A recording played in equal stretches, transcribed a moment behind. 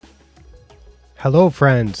Hello,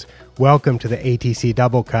 friends. Welcome to the ATC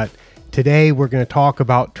Double Cut. Today, we're going to talk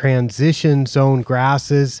about transition zone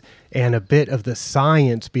grasses and a bit of the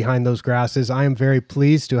science behind those grasses. I am very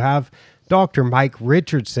pleased to have Dr. Mike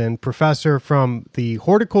Richardson, professor from the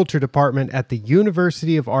horticulture department at the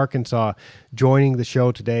University of Arkansas, joining the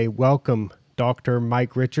show today. Welcome, Dr.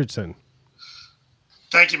 Mike Richardson.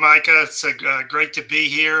 Thank you, Micah. It's great to be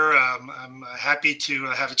here. I'm happy to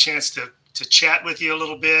have a chance to chat with you a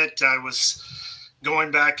little bit. I was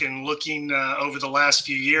going back and looking over the last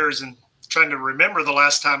few years and trying to remember the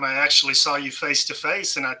last time I actually saw you face to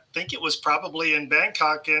face. And I think it was probably in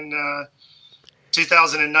Bangkok in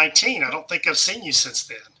 2019. I don't think I've seen you since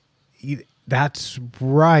then. That's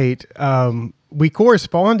right. We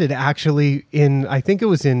corresponded actually I think it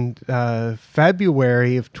was in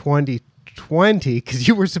February of 2020, because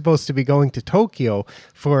you were supposed to be going to Tokyo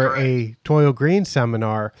for Correct. A Toyo Green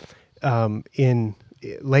seminar in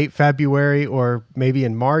late February or maybe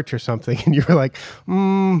in March or something, and you were like,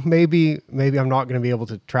 maybe I'm not going to be able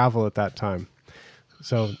to travel at that time.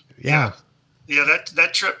 So yeah, that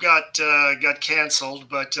trip got canceled.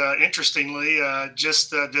 But interestingly, just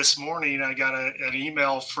this morning, I got an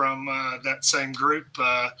email from that same group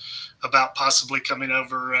about possibly coming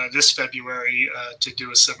over this February to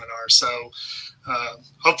do a seminar. So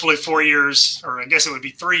hopefully 4 years, or I guess it would be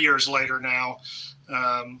 3 years later now.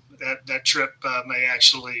 That trip may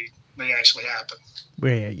actually happen.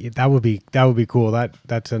 Yeah, that would be cool.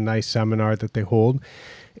 That's a nice seminar that they hold.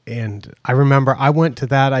 And I remember I went to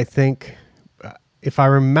that, I think, if I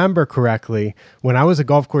remember correctly, when I was a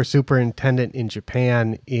golf course superintendent in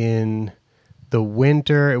Japan in the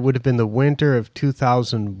winter. It would have been the winter of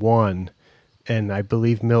 2001, and I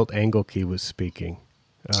believe Milt Engelke was speaking,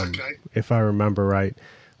 if I remember right.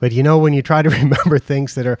 But when you try to remember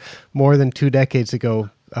things that are more than 2 decades ago,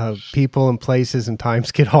 people and places and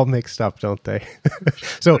times get all mixed up, don't they?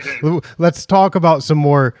 So let's talk about some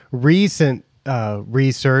more recent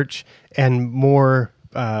research and more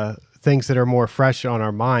things that are more fresh on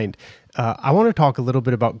our mind. I want to talk a little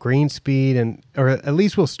bit about green speed, or at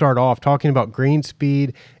least we'll start off talking about green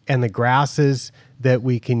speed and the grasses that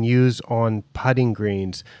we can use on putting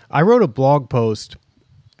greens. I wrote a blog post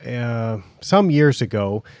some years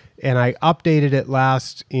ago, and I updated it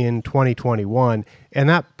last in 2021. And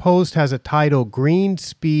that post has a title, Green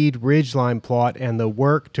Speed Ridgeline Plot and the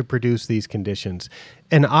Work to Produce These Conditions.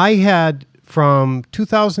 And I had, from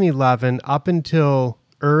 2011 up until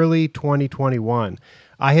early 2021,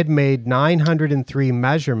 I had made 903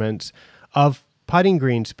 measurements of putting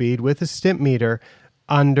green speed with a Stimpmeter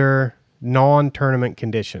under non-tournament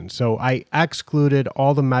conditions. So I excluded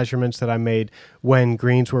all the measurements that I made when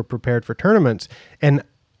greens were prepared for tournaments. And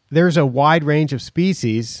there's a wide range of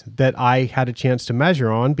species that I had a chance to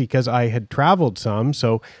measure on because I had traveled some.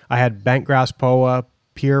 So I had bentgrass poa,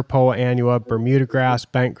 pure poa annua, bermuda grass,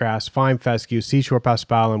 bentgrass, fine fescue, seashore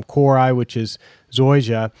paspalum, cori, which is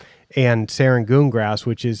zoysia, and serangoon grass,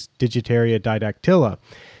 which is Digitaria didactyla.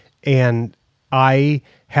 And I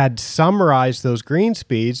had summarized those green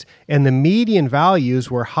speeds, and the median values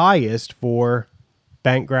were highest for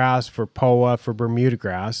bentgrass, for poa, for bermuda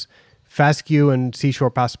grass. Fescue and seashore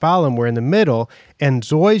paspalum were in the middle, and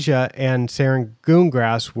zoysia and serangoon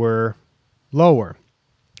grass were lower.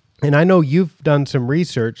 And I know you've done some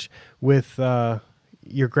research with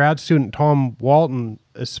your grad student, Tom Walton,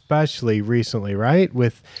 especially recently, right?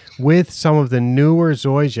 With some of the newer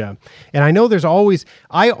zoysia. And I know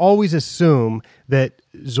I always assume that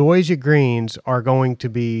zoysia greens are going to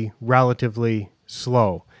be relatively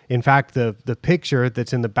slow. In fact, the picture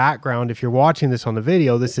that's in the background, if you're watching this on the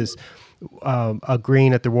video, this is a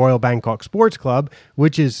green at the Royal Bangkok Sports Club,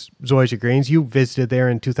 which is zoysia greens. You visited there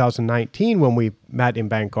in 2019 when we met in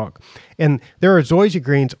Bangkok. And there are zoysia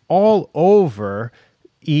greens all over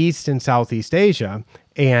East and Southeast Asia,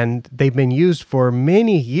 and they've been used for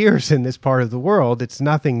many years in this part of the world. It's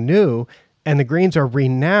nothing new, and the greens are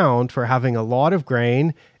renowned for having a lot of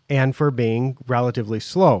grain and for being relatively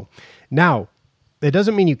slow. Now, it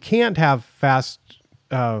doesn't mean you can't have fast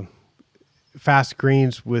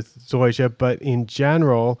greens with zoysia, but in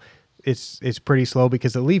general, it's pretty slow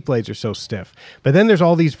because the leaf blades are so stiff. But then there's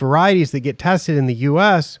all these varieties that get tested in the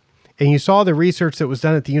U.S., and you saw the research that was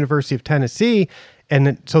done at the University of Tennessee,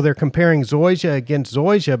 and so they're comparing zoysia against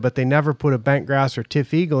zoysia, but they never put a bentgrass or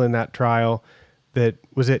Tiff Eagle in that trial.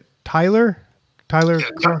 Was it Tyler? Tyler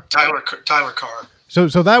Carr. So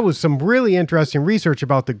that was some really interesting research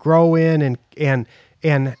about the grow-in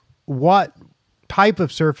and what type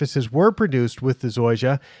of surfaces were produced with the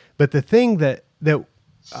zoysia. But the thing that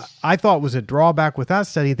I thought was a drawback with that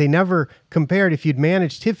study, they never compared if you'd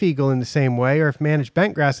managed tiff eagle in the same way or if managed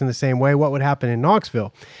bentgrass in the same way, what would happen in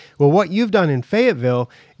Knoxville. Well, what you've done in Fayetteville,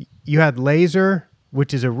 you had laser,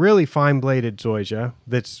 which is a really fine-bladed zoysia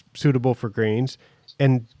that's suitable for greens.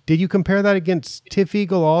 And did you compare that against tiff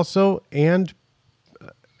eagle also and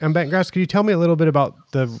bentgrass? Could you tell me a little bit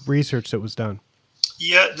about the research that was done?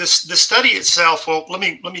 Yeah, the study itself. Well, let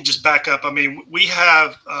me just back up. I mean, we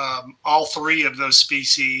have all three of those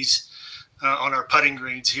species on our putting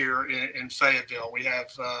greens here in Fayetteville. We have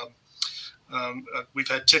we've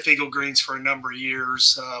had tiff eagle greens for a number of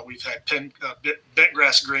years. We've had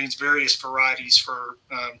bentgrass greens, various varieties for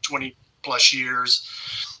 20 plus years,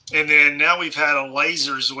 and then now we've had a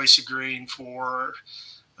laser zoysia green for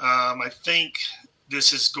I think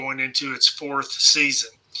this is going into its fourth season.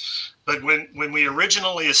 But when we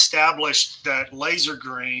originally established that laser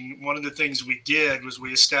green, one of the things we did was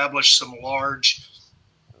we established some large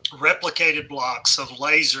replicated blocks of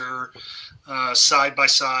laser side by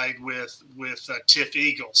side with tiff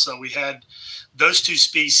eagle. So we had those two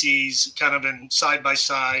species kind of in side by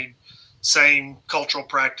side, same cultural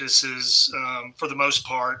practices for the most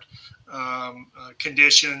part,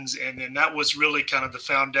 conditions, and then that was really kind of the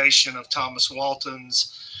foundation of Thomas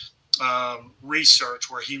Walton's research,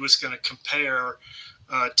 where he was going to compare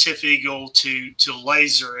tiff eagle to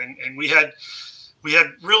laser, and we had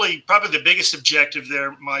really probably the biggest objective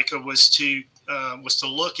there, Micah, was to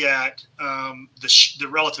look at the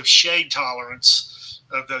relative shade tolerance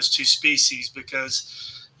of those two species,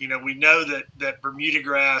 because we know that bermuda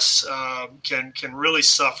grass can really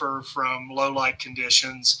suffer from low light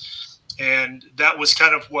conditions, and that was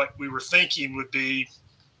kind of what we were thinking would be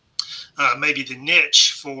maybe the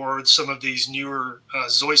niche for some of these newer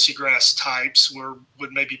zoysia grass types,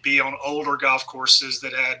 would maybe be on older golf courses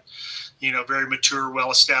that had, very mature,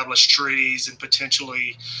 well-established trees and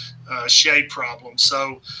potentially shade problems.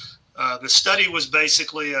 So the study was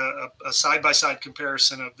basically a side-by-side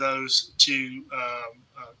comparison of those two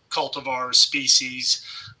cultivar species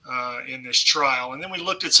in this trial. And then we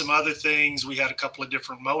looked at some other things. We had a couple of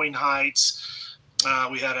different mowing heights.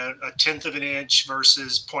 We had a 1/10 of an inch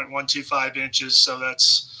versus 0.125 inches. So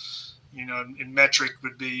that's, in metric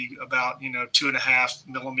would be about, 2.5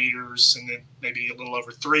 millimeters, and then maybe a little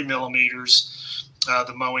over 3 millimeters,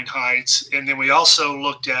 the mowing heights. And then we also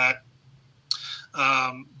looked at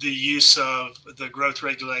the use of the growth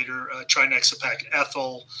regulator, trinexapac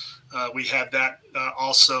ethyl. We had that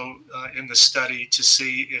also in the study to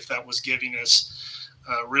see if that was giving us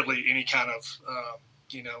really any kind of,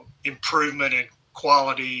 improvement in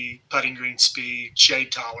quality, putting green speed,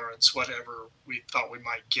 shade tolerance, whatever we thought we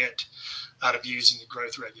might get out of using the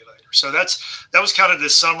growth regulator. So that was kind of the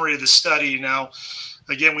summary of the study. Now,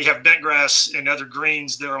 again, we have bentgrass and other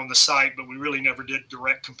greens there on the site, but we really never did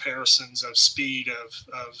direct comparisons of speed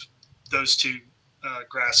of those two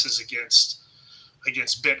grasses against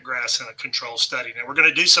bentgrass in a control study. Now, we're going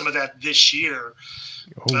to do some of that this year.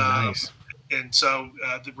 Oh, nice. And so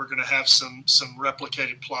we're going to have some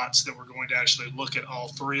replicated plots that we're going to actually look at all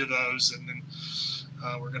three of those, and then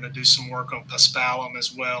we're going to do some work on paspalum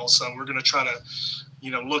as well. So we're going to try to,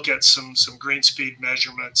 look at some green speed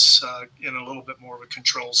measurements in a little bit more of a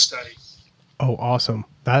controlled study. Oh, awesome!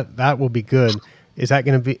 That will be good. Is that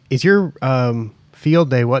going to be? Is your field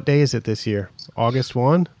day? What day is it this year? August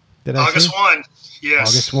 1? August 1. Yes.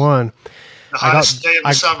 August 1. The hottest day of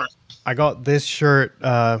the summer. I got this shirt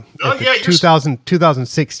at the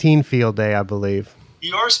 2016 field day, I believe.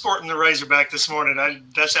 You are sporting the Razorback this morning. I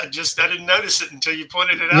didn't notice it until you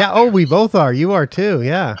pointed it out. Yeah. Oh, we both are. You are too.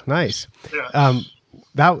 Yeah. Nice. Yeah.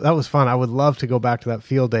 That was fun. I would love to go back to that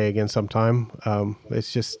field day again sometime.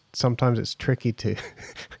 It's just sometimes it's tricky to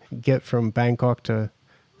get from Bangkok to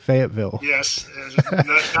Fayetteville. Yes.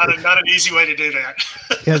 Not an easy way to do that.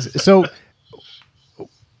 Yes. So.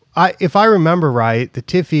 If I remember right, the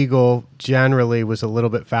tiff eagle generally was a little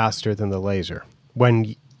bit faster than the laser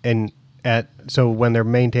when they're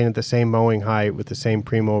maintained at the same mowing height with the same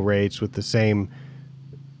primo rates with the same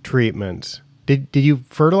treatments. Did you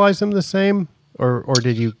fertilize them the same, or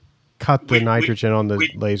did you cut the nitrogen on the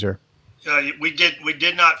laser? We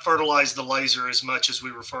did not fertilize the laser as much as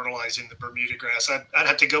we were fertilizing the Bermuda grass. I'd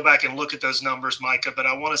have to go back and look at those numbers, Micah, but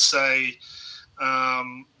I want to say.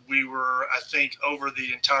 We were, I think, over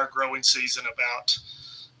the entire growing season about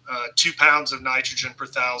 2 pounds of nitrogen per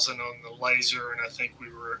thousand on the laser, and I think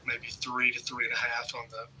we were at maybe 3 to 3.5 on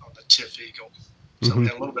the tiff eagle. So we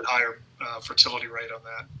had a little bit higher fertility rate on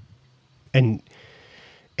that.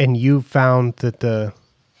 And you found that the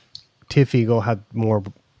tiff eagle had more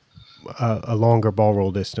a longer ball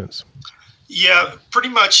roll distance. Yeah, pretty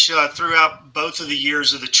much throughout both of the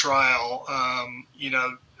years of the trial,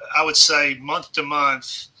 I would say month to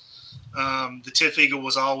month, the tiff eagle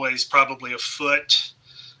was always probably a foot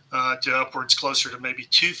to upwards closer to maybe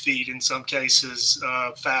 2 feet in some cases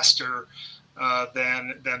faster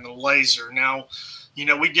than the laser. Now,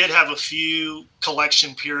 we did have a few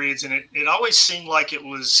collection periods, and it always seemed like it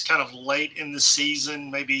was kind of late in the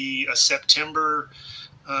season, maybe a September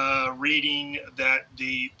reading, that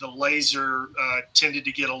the laser tended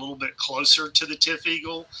to get a little bit closer to the tiff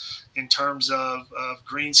eagle in terms of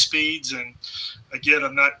green speeds. And again,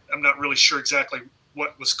 I'm not really sure exactly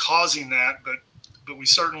what was causing that, but we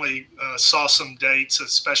certainly saw some dates,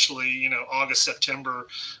 especially August, September,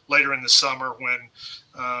 later in the summer, when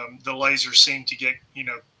the laser seemed to get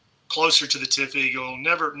closer to the tiff eagle.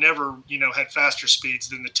 Never had faster speeds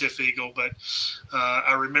than the tiff eagle, but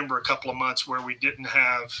I remember a couple of months where we didn't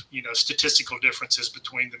have statistical differences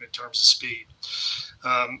between them in terms of speed.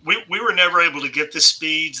 We were never able to get the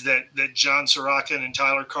speeds that John Sorokin and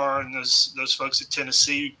Tyler Carr and those folks at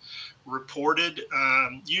Tennessee reported.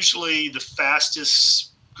 Usually the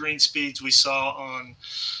fastest green speeds we saw on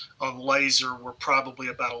laser were probably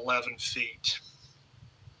about 11 feet.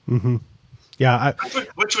 Mm-hmm. Yeah,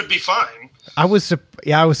 which would be fine. I was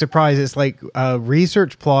surprised. It's like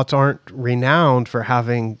research plots aren't renowned for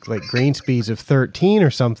having like green speeds of 13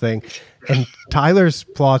 or something, and Tyler's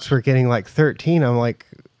plots were getting like 13. I'm like,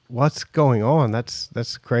 what's going on?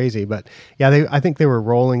 That's crazy. But yeah, I think they were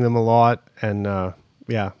rolling them a lot, and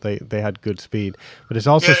they had good speed. But it's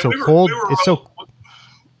also cold.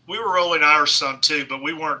 We were rolling ours some too, but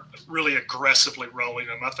we weren't really aggressively rolling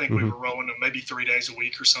them. I think we were rolling them maybe 3 days a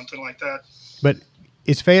week or something like that. But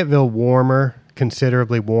is Fayetteville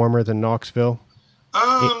considerably warmer than Knoxville?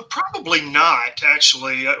 Probably not,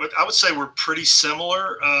 actually. I would say we're pretty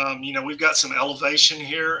similar. We've got some elevation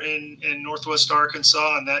here in Northwest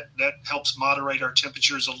Arkansas, and that helps moderate our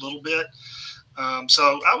temperatures a little bit.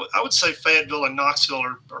 So I would say Fayetteville and Knoxville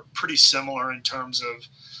are pretty similar in terms of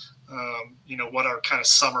what our kind of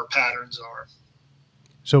summer patterns are.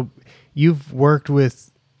 So you've worked with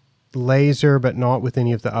laser, but not with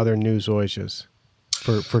any of the other new zoysias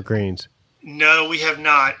for greens? No, we have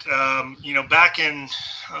not. Back in,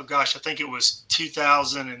 I think it was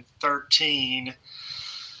 2013,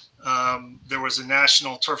 there was a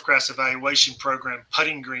national turfgrass evaluation program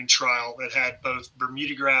putting green trial that had both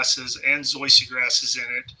bermuda grasses and zoysia grasses in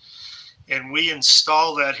it. And we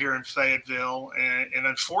installed that here in Fayetteville. And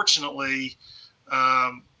unfortunately,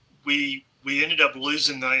 we ended up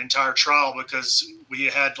losing the entire trial because we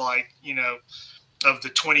had of the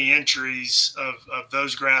 20 entries of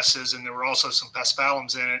those grasses, and there were also some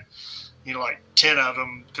paspalums in it, 10 of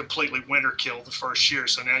them completely winter killed the first year.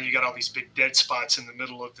 So now you got all these big dead spots in the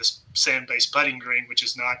middle of this sand-based putting green, which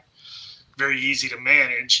is not very easy to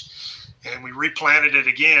manage. And we replanted it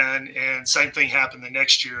again, and same thing happened the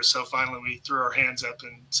next year. So finally we threw our hands up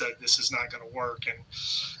and said, this is not going to work. And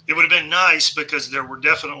it would have been nice, because there were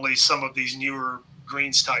definitely some of these newer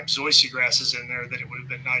greens type zoysia grasses in there, that it would have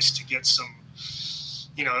been nice to get some,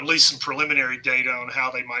 at least some preliminary data on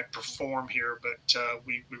how they might perform here. But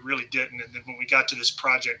we really didn't. And then when we got to this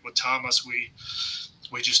project with Thomas, we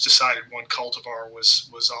just decided one cultivar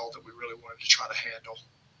was all that we really wanted to try to handle.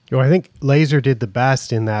 Well, I think laser did the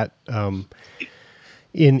best in that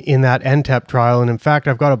in that NTEP trial, and in fact,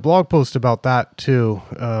 I've got a blog post about that too,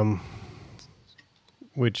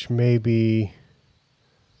 which maybe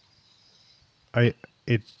it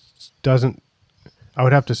doesn't. I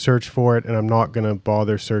would have to search for it, and I'm not going to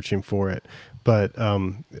bother searching for it. But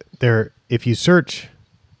if you search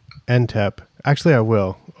NTEP, actually, I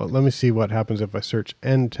will. Let me see what happens if I search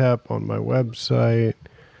NTEP on my website.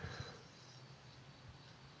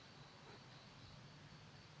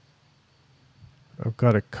 I've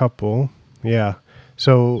got a couple. Yeah.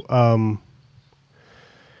 So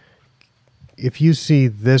if you see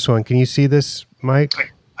this one, can you see this, Mike?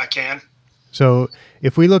 I can. So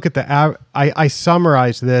if we look at I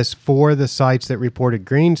summarized this for the sites that reported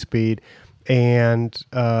green speed, and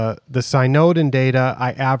the synodon data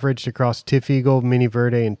I averaged across Tiff Eagle, Mini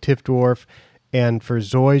Verde, and Tiff Dwarf. And for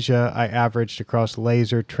zoysia, I averaged across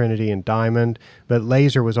Laser, Trinity, and Diamond. But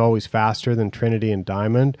Laser was always faster than Trinity and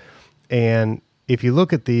Diamond. And if you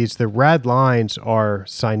look at these, the red lines are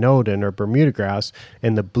synodon or Bermuda grass,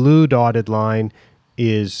 and the blue dotted line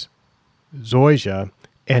is zoysia.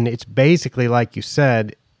 And it's basically, like you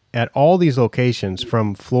said, at all these locations,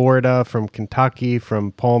 from Florida, from Kentucky,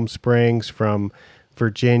 from Palm Springs, from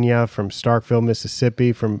Virginia, from Starkville,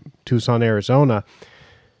 Mississippi, from Tucson, Arizona,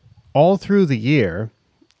 all through the year,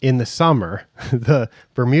 in the summer, the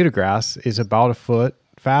Bermuda grass is about a foot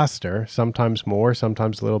faster, sometimes more,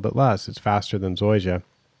 sometimes a little bit less. It's faster than zoysia.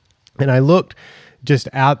 And I looked just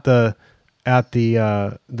at the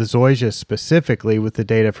zoysia specifically with the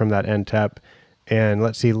data from that NTEP, and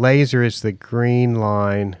let's see, laser is the green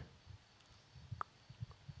line.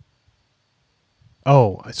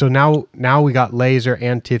 Oh, so now we got laser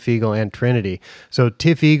and Tiff Eagle and Trinity. So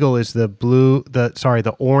Tiff Eagle is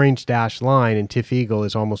the orange dashed line, and Tiff Eagle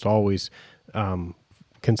is almost always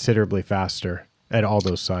considerably faster at all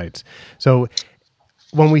those sites. So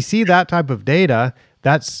when we see that type of data,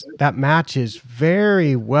 that matches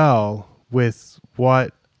very well with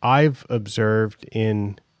what I've observed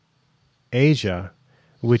in Asia,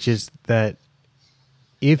 which is that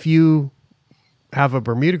if you have a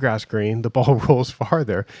Bermuda grass green, the ball rolls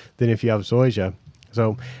farther than if you have zoysia.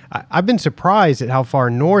 So I've been surprised at how far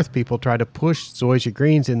north people try to push zoysia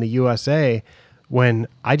greens in the USA, when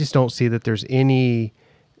I just don't see that there's any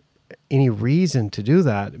reason to do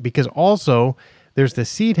that. Because also there's the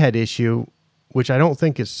seed head issue, which I don't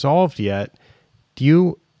think is solved yet.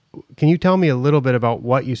 Can you tell me a little bit about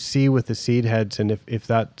what you see with the seed heads, and if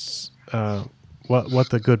that's what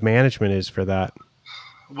the good management is for that?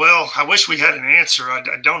 Well, I wish we had an answer. I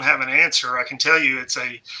don't have an answer. I can tell you it's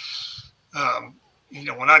when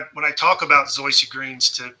I talk about zoysia greens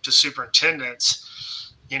to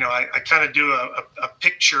superintendents, I kind of do a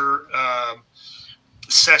picture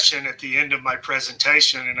session at the end of my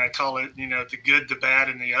presentation, and I call it, the good, the bad,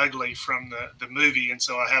 and the ugly from the movie. And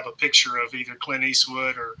so I have a picture of either Clint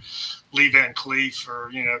Eastwood or Lee Van Cleef, or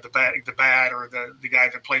the bad, or the guy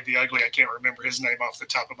that played the ugly. I can't remember his name off the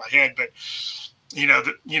top of my head, but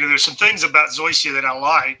there's some things about zoysia that I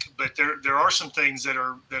like, but there are some things that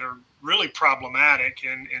are really problematic,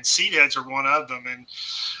 and seed heads are one of them. And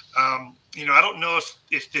I don't know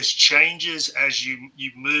if this changes as you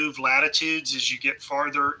move latitudes, as you get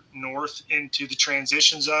farther north into the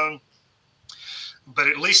transition zone. But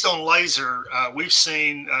at least on laser, we've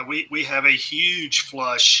seen we have a huge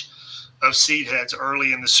flush of seed heads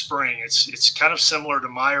early in the spring. It's kind of similar to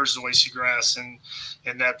Myers zoysia grass,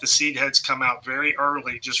 and that the seed heads come out very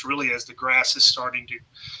early, just really as the grass is starting to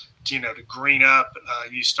green up.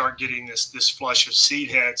 You start getting this flush of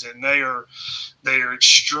seed heads, and they are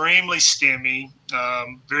extremely stemmy,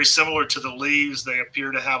 very similar to the leaves. They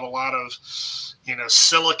appear to have a lot of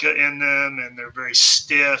silica in them, and they're very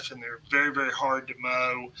stiff, and they're very, very hard to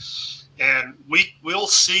mow. And we'll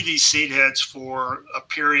see these seed heads for a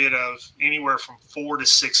period of anywhere from 4 to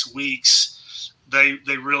 6 weeks. They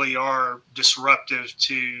really are disruptive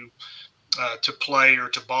to play or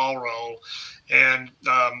to ball roll. And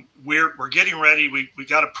we're getting ready. We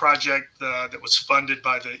got a project that was funded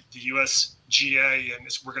by the USGA, and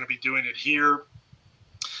we're going to be doing it here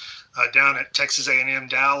down at Texas A&M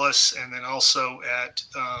Dallas, and then also at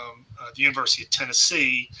the University of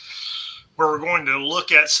Tennessee, where we're going to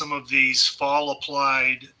look at some of these fall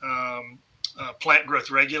applied plant growth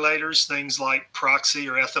regulators, things like Proxy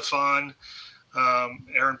or Ethifon.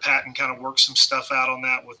 Aaron Patton kind of worked some stuff out on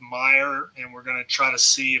that with Meyer, and we're going to try to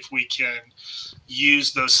see if we can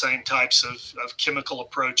use those same types of chemical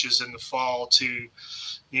approaches in the fall to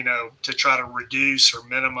try to reduce or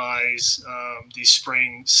minimize these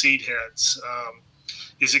spring seed heads.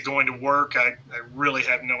 Is it going to work? I really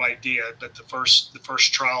have no idea, but the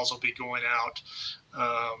first trials will be going out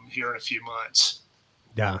here in a few months.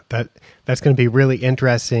 Yeah, that's going to be really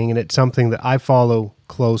interesting, and it's something that I follow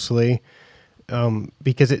closely.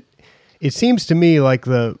 Because it seems to me like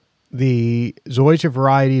the zoysia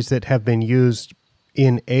varieties that have been used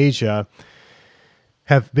in Asia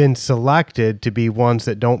have been selected to be ones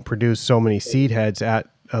that don't produce so many seed heads at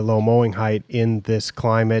a low mowing height in this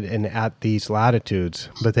climate and at these latitudes.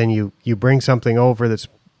 But then you bring something over that's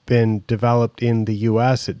been developed in the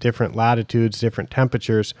U.S. at different latitudes, different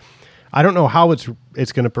temperatures. I don't know how it's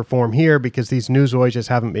going to perform here, because these new zoysias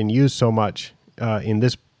haven't been used so much in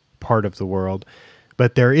this part of the world,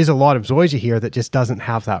 but there is a lot of zoysia here that just doesn't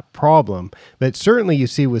have that problem. But certainly you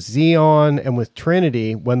see with Xeon and with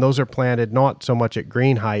Trinity, when those are planted not so much at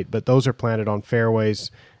green height, but those are planted on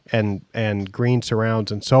fairways and green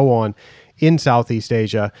surrounds and so on in Southeast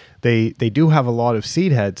Asia, they do have a lot of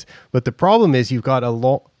seed heads. But the problem is you've got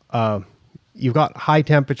you've got high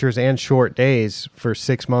temperatures and short days for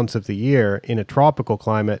 6 months of the year in a tropical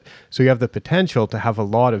climate. So you have the potential to have a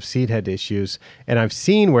lot of seed head issues. And I've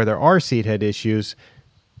seen where there are seed head issues,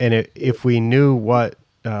 and if we knew what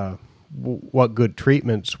good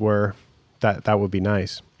treatments were, that would be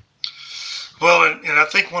nice. Well, and I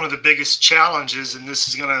think one of the biggest challenges, and this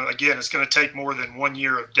is it's going to take more than 1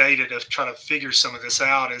 year of data to try to figure some of this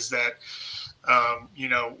out, is that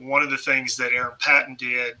One of the things that Aaron Patton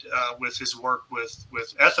did with his work with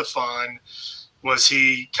Ethifon was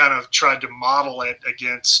he kind of tried to model it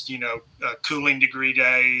against, cooling degree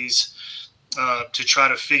days to try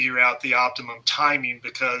to figure out the optimum timing.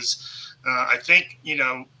 Because I think,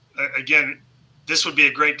 again, this would be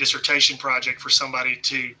a great dissertation project for somebody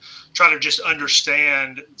to try to just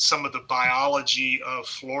understand some of the biology of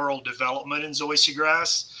floral development in zoysia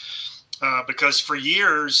grass. Because for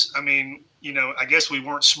years, I guess we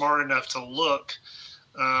weren't smart enough to look,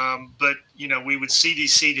 but we would see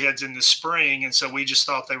these seed heads in the spring, and so we just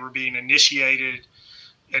thought they were being initiated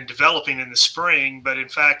and developing in the spring, but in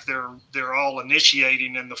fact they're all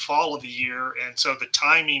initiating in the fall of the year. And so the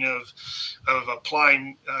timing of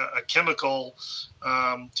applying a chemical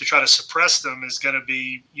to try to suppress them is going to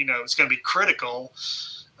be, it's going to be critical.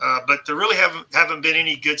 But there really haven't been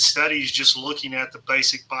any good studies just looking at the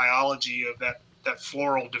basic biology of that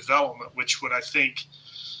floral development, which would, I think,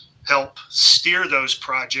 help steer those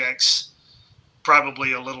projects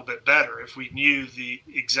probably a little bit better. If we knew the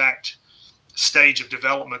exact stage of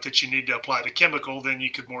development that you need to apply the chemical, then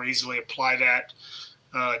you could more easily apply that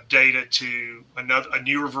data to a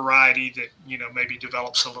newer variety that maybe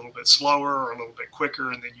develops a little bit slower or a little bit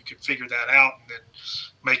quicker, and then you could figure that out and then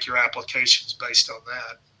make your applications based on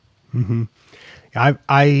that. Mm-hmm.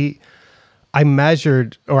 I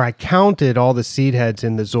measured, or I counted all the seed heads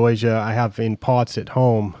in the zoysia I have in pots at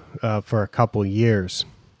home for a couple years,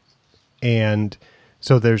 and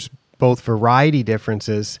so there's both variety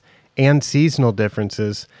differences and seasonal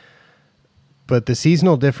differences. But the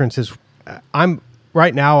seasonal differences, I'm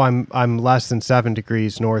less than 7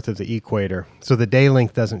 degrees north of the equator, so the day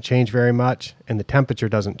length doesn't change very much, and the temperature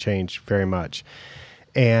doesn't change very much.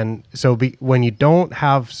 And so when you don't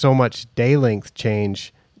have so much day length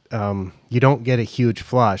change, you don't get a huge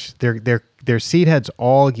flush. They're seed heads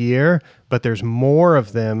all year, but there's more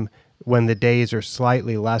of them when the days are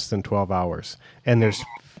slightly less than 12 hours, and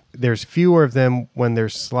there's fewer of them when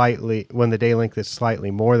the day length is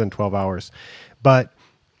slightly more than 12 hours. But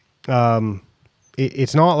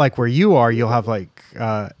it's not like where you are. You'll have like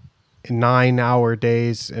 9-hour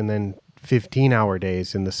days and then 15-hour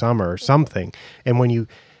days in the summer or something. And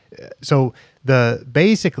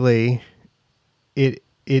basically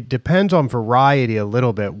it depends on variety a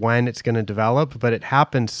little bit when it's going to develop, but it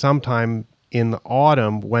happens sometime in the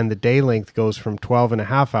autumn when the day length goes from 12 and a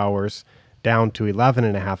half hours down to 11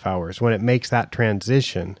 and a half hours, when it makes that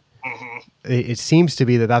transition. Mm-hmm. It seems to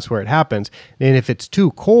be that's where it happens. And if it's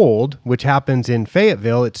too cold, which happens in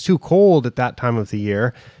Fayetteville, it's too cold at that time of the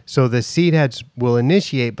year, so the seed heads will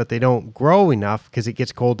initiate, but they don't grow enough because it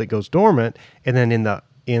gets cold, it goes dormant. And then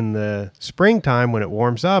in the springtime, when it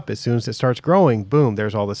warms up, as soon as it starts growing, boom,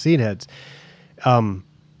 there's all the seed heads.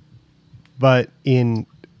 But in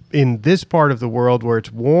this part of the world where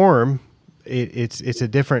it's warm, it's a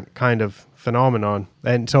different kind of phenomenon.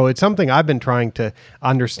 And so it's something I've been trying to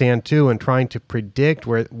understand too, and trying to predict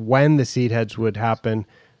when the seed heads would happen.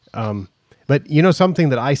 But something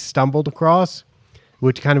that I stumbled across,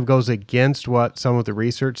 which kind of goes against what some of the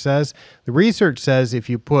research says. The research says if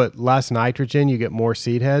you put less nitrogen, you get more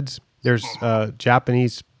seed heads. There's a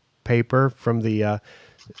Japanese paper from the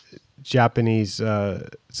Japanese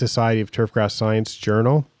Society of Turfgrass Science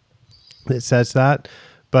journal that says that.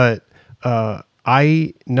 But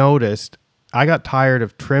I noticed I got tired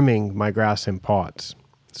of trimming my grass in pots.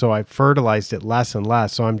 So I fertilized it less and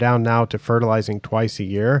less. So I'm down now to fertilizing twice a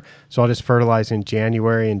year. So I'll just fertilize in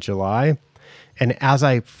January and July. And as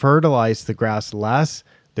I fertilize the grass less,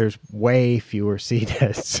 there's way fewer seed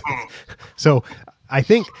heads. So I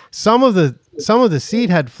think some of the seed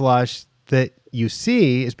head flush that you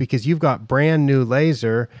see is because you've got brand new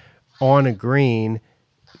laser on a green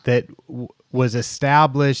that was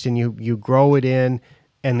established, and you grow it in,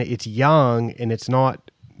 and it's young, and it's not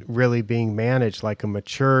really being managed like a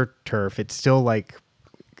mature turf. It's still like,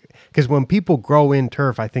 because when people grow in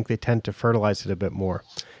turf, I think they tend to fertilize it a bit more.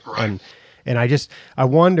 Right. And I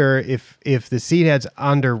wonder if the seed head's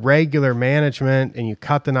under regular management and you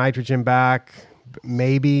cut the nitrogen back,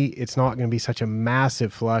 maybe it's not going to be such a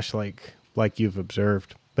massive flush like you've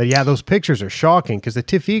observed. But yeah, those pictures are shocking because the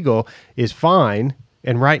Tiff Eagle is fine,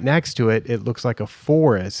 and right next to it, it looks like a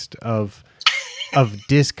forest of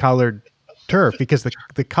discolored turf, because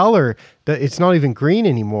the color, it's not even green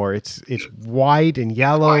anymore. It's white and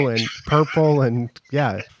yellow and purple, and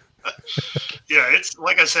yeah. Yeah, it's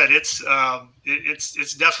like I said,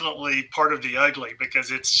 it's definitely part of the ugly,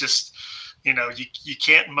 because it's just, you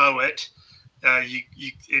can't mow it.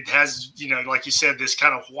 It has, like you said, this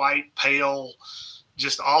kind of white, pale,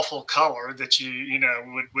 just awful color that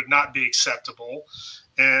would not be acceptable.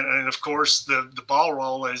 and of course the ball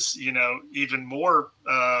roll is even more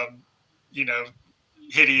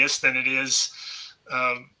hideous than it is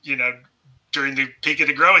you know during the peak of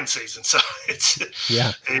the growing season. So it's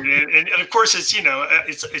Yeah. and of course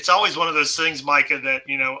it's always one of those things, Micah, that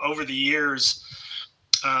over the years,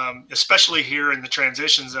 especially here in the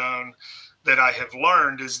transition zone, that I have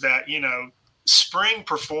learned is that spring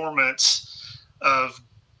performance of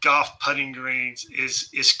golf putting greens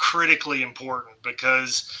is critically important,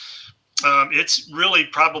 because it's really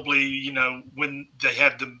probably when they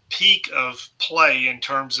have the peak of play in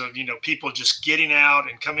terms of people just getting out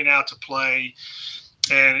and coming out to play.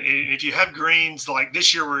 And if you have greens like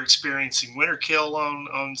this year, we're experiencing winter kill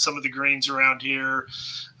on some of the greens around here,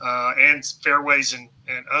 and fairways and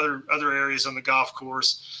other areas on the golf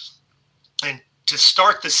course. And to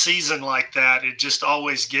start the season like that, it just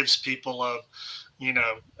always gives people a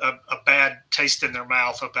bad taste in their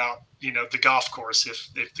mouth about the golf course if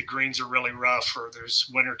the greens are really rough or there's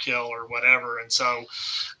winter kill or whatever. And so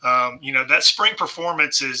that spring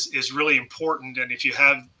performance is really important. And if you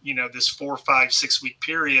have this 4, 5, 6 week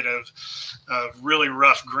period of really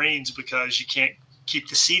rough greens because you can't keep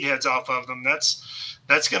the seed heads off of them,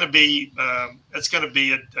 that's going to be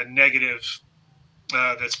a negative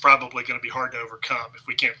that's probably going to be hard to overcome if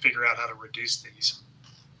we can't figure out how to reduce these.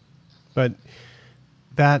 But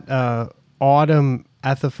that Autumn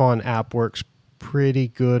Ethithon app works pretty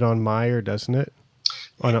good on Meyer, doesn't it?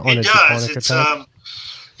 It does. It's I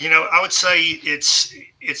would say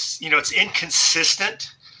it's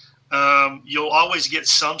inconsistent. You'll always get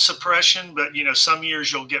some suppression, but some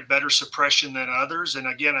years you'll get better suppression than others. And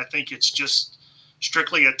again, I think it's just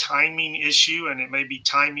strictly a timing issue, and it may be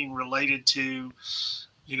timing related to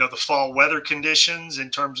the fall weather conditions in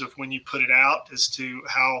terms of when you put it out as to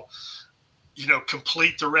how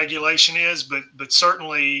complete the regulation is. But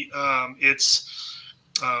certainly it's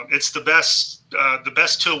the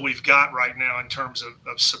best tool we've got right now in terms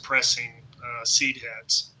of suppressing seed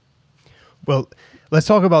heads. Well, let's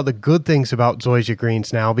talk about the good things about zoysia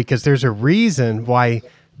greens now, because there's a reason why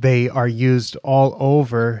they are used all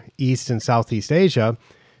over East and Southeast Asia,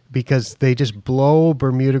 because they just blow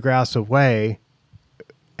Bermuda grass away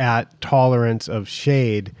at tolerance of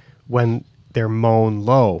shade when they're mown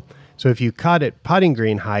low. So if you cut at putting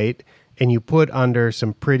green height and you put under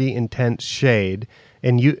some pretty intense shade,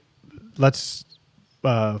 and let's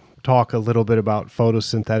talk a little bit about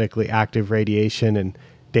photosynthetically active radiation and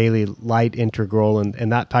daily light integral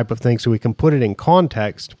and that type of thing, so we can put it in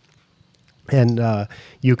context. And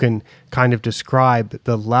you can kind of describe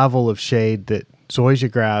the level of shade that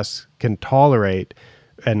zoysia grass can tolerate.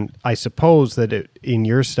 And I suppose that in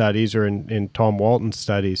your studies or in Tom Walton's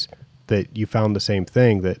studies that you found the same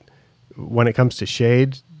thing, that when it comes to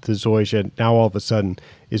shade, the zoysia now all of a sudden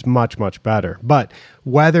is much, much better. But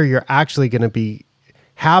whether you're actually going to be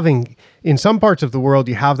having, in some parts of the world,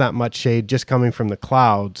 you have that much shade just coming from the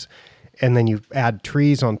clouds, and then you add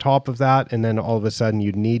trees on top of that, and then all of a sudden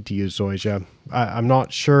you need to use zoysia. I'm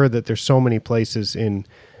not sure that there's so many places in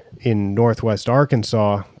Northwest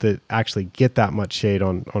Arkansas that actually get that much shade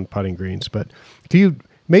on putting greens. But can you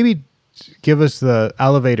maybe give us the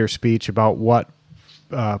elevator speech about what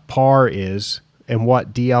PAR is and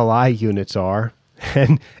what DLI units are,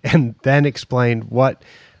 and then explain what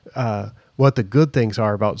the good things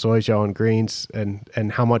are about zoysia on greens,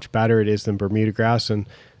 and how much better it is than Bermuda grass, and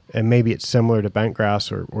maybe it's similar to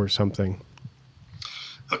bentgrass or something.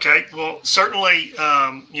 Okay, well, certainly,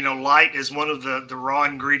 light is one of the raw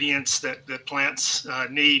ingredients that plants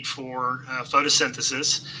need for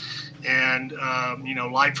photosynthesis. And,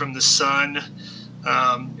 light from the sun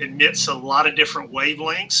emits a lot of different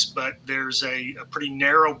wavelengths, but there's a pretty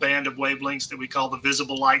narrow band of wavelengths that we call the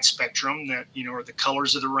visible light spectrum that, are the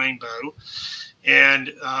colors of the rainbow.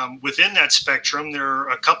 And within that spectrum, there are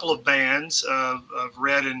a couple of bands of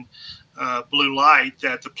red and blue light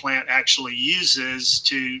that the plant actually uses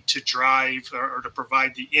to drive or to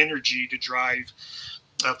provide the energy to drive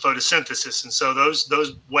photosynthesis. And so those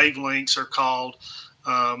wavelengths are called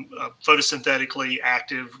photosynthetically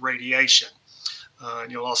active radiation.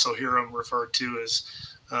 And you'll also hear them referred to as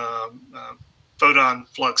photon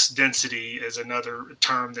flux density is another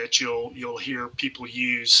term that you'll hear people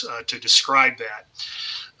use to describe that.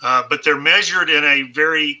 But they're measured in a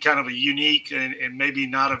very kind of a unique and maybe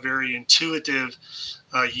not a very intuitive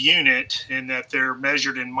unit, in that they're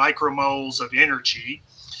measured in micromoles of energy,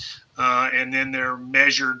 and then they're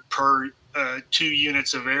measured per 2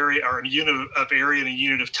 units of area, or a unit of area and a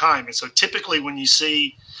unit of time. And so typically when you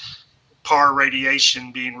see PAR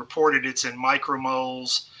radiation being reported, it's in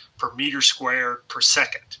micromoles per meter squared per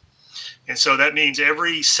second. And so that means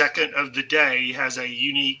every second of the day has a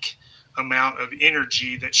unique amount of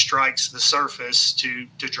energy that strikes the surface to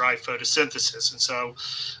drive photosynthesis. And so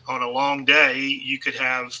on a long day, you could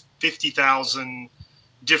have 50,000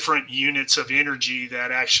 different units of energy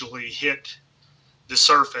that actually hit the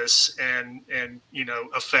surface and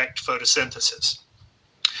affect photosynthesis.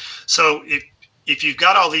 So if you've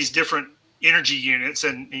got all these different energy units,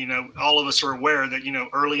 and all of us are aware that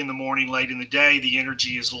early in the morning, late in the day, the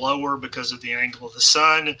energy is lower because of the angle of the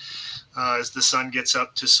sun. As the sun gets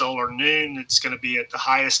up to solar noon, it's going to be at the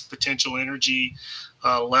highest potential energy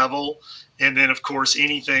level. And then, of course,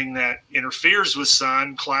 anything that interferes with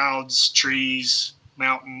sun, clouds, trees,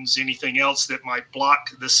 mountains, anything else that might block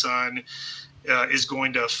the sun is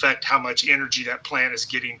going to affect how much energy that plant is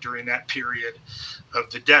getting during that period of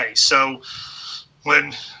the day. So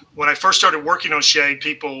when I first started working on shade,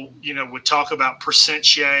 people, would talk about percent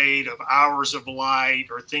shade, of hours of light,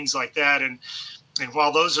 or things like that. And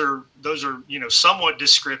while those are somewhat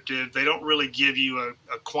descriptive, they don't really give you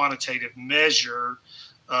a quantitative measure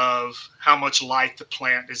of how much light the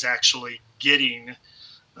plant is actually getting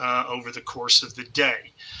over the course of the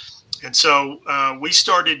day. And so we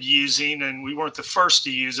started using, and we weren't the first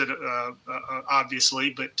to use it,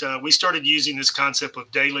 obviously, but we started using this concept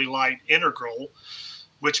of daily light integral,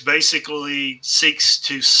 which basically seeks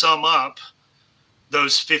to sum up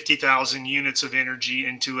those 50,000 units of energy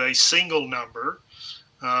into a single number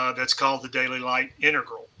that's called the daily light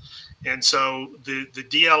integral. And so the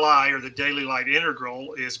DLI, or the daily light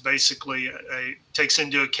integral, is basically takes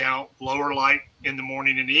into account lower light in the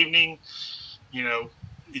morning and evening,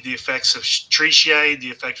 the effects of tree shade, the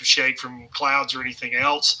effect of shade from clouds or anything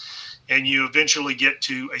else. And you eventually get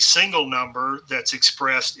to a single number that's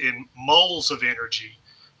expressed in moles of energy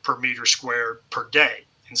per meter squared per day,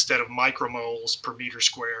 instead of micromoles per meter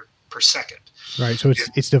squared per second. Right. So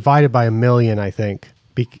it's divided by 1,000,000, I think.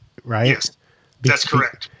 Right? Yes, that's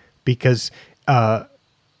correct. Because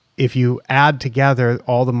if you add together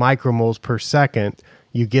all the micromoles per second,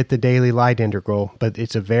 you get the daily light integral, but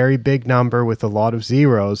it's a very big number with a lot of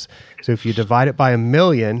zeros. So if you divide it by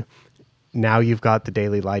 1,000,000, now you've got the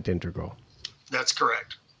daily light integral. That's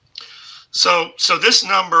correct. So this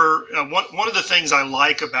number, one of the things I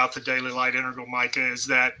like about the daily light integral, Micah, is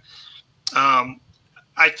that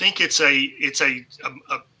I think it's a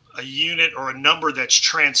unit or a number that's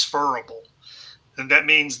transferable. And that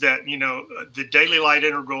means that, the daily light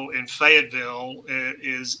integral in Fayetteville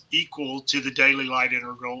is equal to the daily light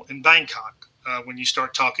integral in Bangkok when you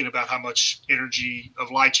start talking about how much energy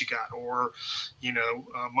of light you got, or,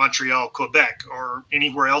 Montreal, Quebec, or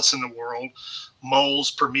anywhere else in the world.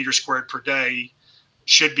 Moles per meter squared per day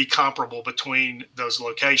should be comparable between those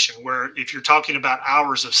locations. Where if you're talking about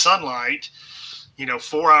hours of sunlight,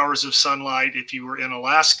 4 hours of sunlight if you were in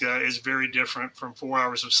Alaska is very different from 4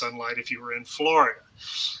 hours of sunlight if you were in Florida.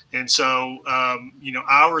 And so,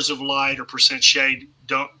 hours of light or percent shade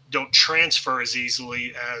don't transfer as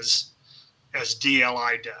easily as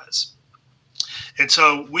DLI does. And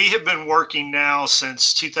so we have been working now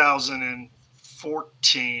since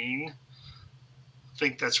 2014. I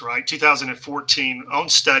think that's right, 2014, on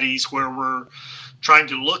studies where we're trying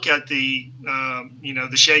to look at the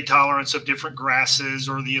shade tolerance of different grasses,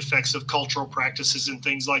 or the effects of cultural practices and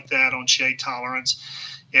things like that on shade tolerance.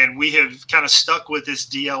 And we have kind of stuck with this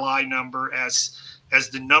DLI number as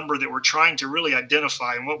the number that we're trying to really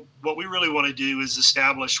identify. And what we really want to do is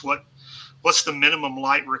establish what's the minimum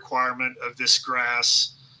light requirement of this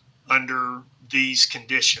grass under these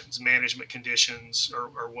conditions, management conditions,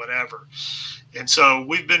 or whatever. And so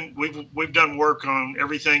we've done work on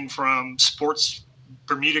everything from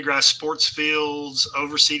Bermuda grass sports fields,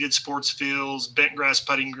 overseeded sports fields, bentgrass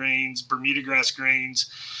putting greens, Bermuda grass greens,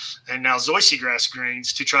 and now zoysia grass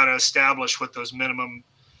greens, to try to establish what those minimum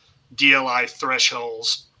DLI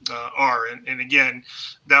thresholds are. And again,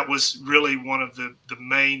 that was really one of the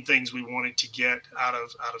main things we wanted to get out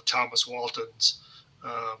of Thomas Walton's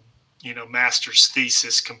master's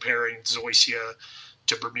thesis comparing zoysia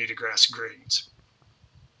to Bermuda grass greens.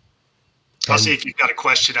 I'll see if you've got a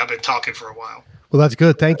question. I've been talking for a while. Well, that's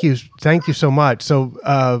good. Thank you so much. So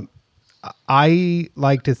I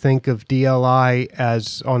like to think of DLI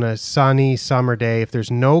as on a sunny summer day, if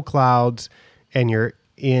there's no clouds and you're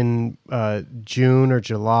in June or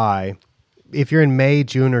July. If you're in May,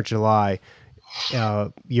 June, or July,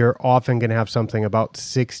 you're often going to have something about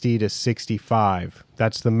 60 to 65.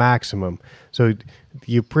 That's the maximum. So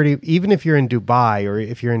even if you're in Dubai or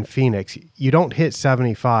if you're in Phoenix, you don't hit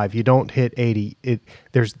 75, you don't hit 80.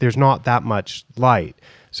 There's not that much light.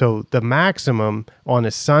 So the maximum on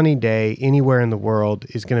a sunny day anywhere in the world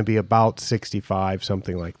is going to be about 65,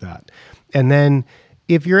 something like that. And then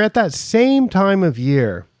if you're at that same time of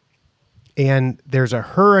year and there's a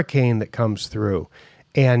hurricane that comes through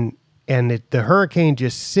and the hurricane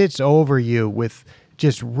just sits over you with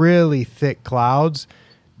just really thick clouds.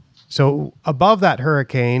 So above that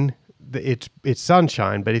hurricane, it's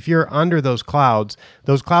sunshine, but if you're under those clouds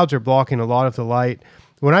are blocking a lot of the light.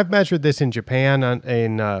 When I've measured this in Japan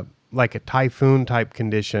in like a typhoon type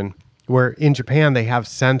condition, where in Japan they have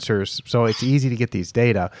sensors, so it's easy to get these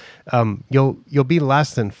data, you'll be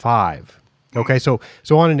less than 5. Okay, so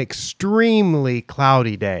on an extremely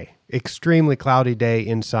cloudy day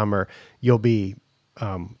in summer, you'll be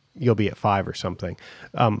at 5 or something.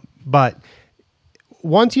 But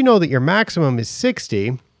once you know that your maximum is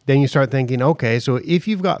 60, then you start thinking, okay, so if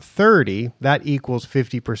you've got 30, that equals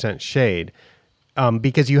 50% shade,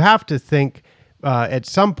 because you have to think. At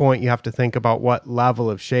some point, you have to think about what level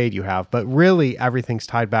of shade you have, but really everything's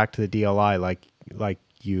tied back to the DLI, like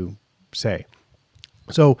you say.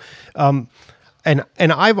 So, and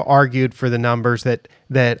I've argued for the numbers that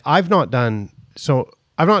I've not done. So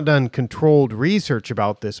I've not done controlled research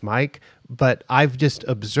about this, Mike, but I've just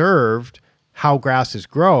observed how grasses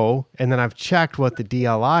grow, and then I've checked what the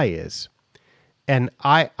DLI is, and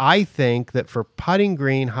I think that for putting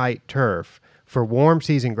green height turf. For warm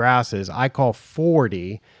season grasses, I call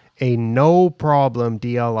 40 a no problem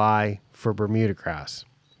DLI for Bermuda grass,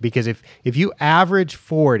 because if you average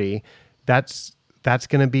 40, that's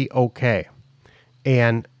going to be okay.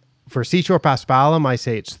 And for Seashore paspalum, I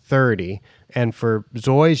say it's 30, and for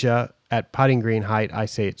zoysia at putting green height, I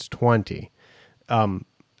say it's 20. And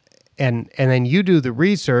then you do the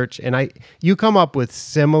research, and you come up with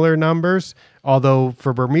similar numbers. Although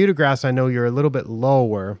for Bermuda grass, I know you're a little bit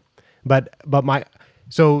lower. But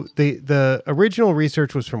the original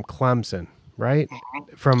research was from Clemson, right?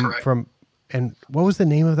 Mm-hmm. From and what was the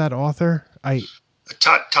name of that author?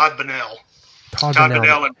 Todd Bunnell. Todd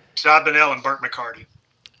Bunnell and Burt McCarty.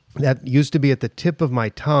 That used to be at the tip of my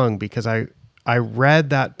tongue because I read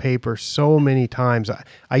that paper so many times.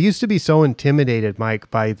 I used to be so intimidated, Mike,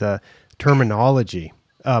 by the terminology.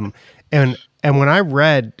 And when I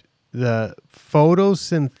read the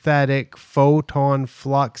photosynthetic photon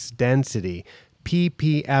flux density,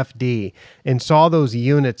 PPFD, and saw those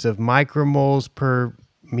units of micromoles per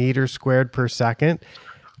meter squared per second,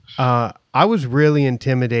 I was really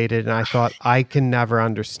intimidated, and I thought, I can never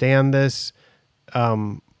understand this.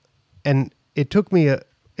 And it took me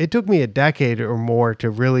a decade or more to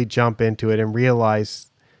really jump into it and realize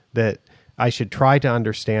that I should try to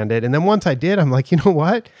understand it. And then once I did, I'm like, you know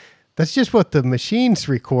what? That's just what the machine's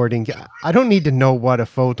recording. I don't need to know what a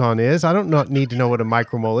photon is. I don't need to know what a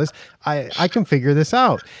micromole is. I can figure this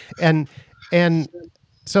out. And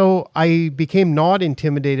so I became not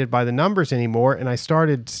intimidated by the numbers anymore, and I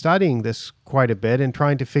started studying this quite a bit and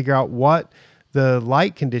trying to figure out what the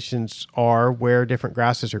light conditions are where different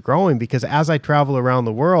grasses are growing. Because as I travel around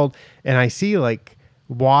the world and I see, like,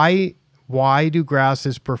 why do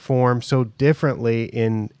grasses perform so differently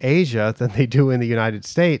in Asia than they do in the United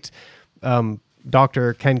States?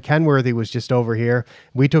 Dr. Ken Kenworthy was just over here.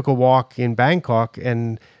 We took a walk in Bangkok,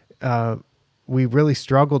 and we really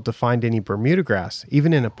struggled to find any Bermuda grass,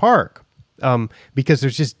 even in a park, because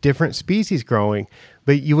there's just different species growing.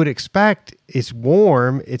 But you would expect, it's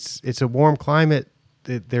warm, it's a warm climate,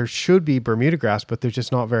 there should be Bermuda grass, but there's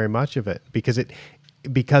just not very much of it because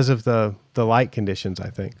of the light conditions, I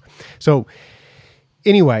think. So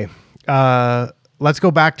anyway, let's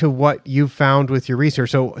go back to what you found with your research.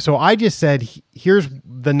 So I just said, here's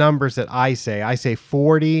the numbers that I say. I say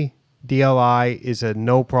 40 DLI is a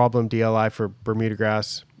no problem DLI for Bermuda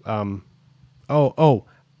grass. I'm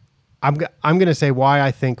going to say why I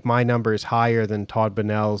think my number is higher than Todd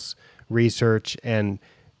Bunnell's research and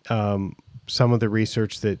some of the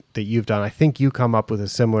research that you've done. I think you come up with a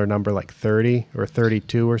similar number, like 30 or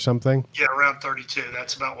 32 or something. Yeah, around 32.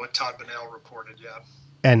 That's about what Todd Bunnell reported. Yeah.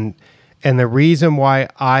 And the reason why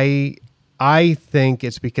I think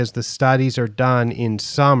it's because the studies are done in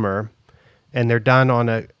summer, and they're done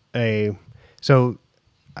on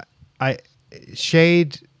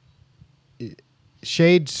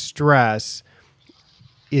shade stress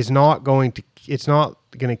is not going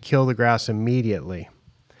to kill the grass immediately.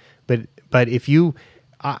 But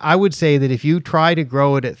I would say that if you try to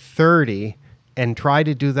grow it at 30 and try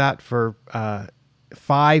to do that for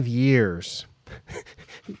 5 years,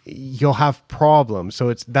 you'll have problems.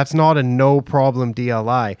 So that's not a no problem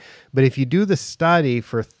DLI. But if you do the study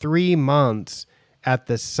for 3 months at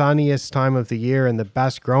the sunniest time of the year and the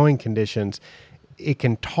best growing conditions, it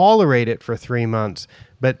can tolerate it for 3 months.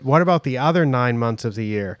 But what about the other 9 months of the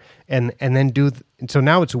year? And then so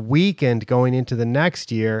now it's weakened going into the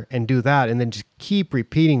next year, and do that, and then just keep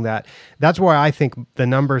repeating that. That's why I think the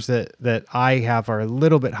numbers that I have are a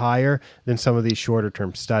little bit higher than some of these shorter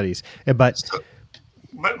term studies. But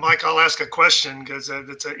Mike, I'll ask a question because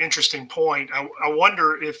that's an interesting point. I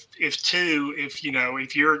wonder if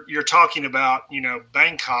you're talking about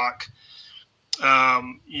Bangkok,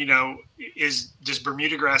 does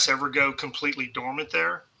Bermuda grass ever go completely dormant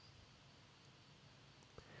there?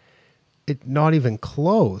 Not even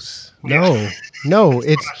close. Yeah. No,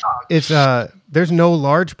 it's there's no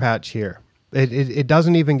large patch here. It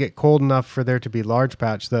doesn't even get cold enough for there to be large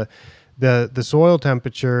patch. The soil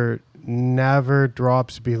temperature never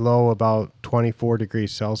drops below about 24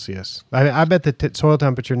 degrees Celsius. I bet the soil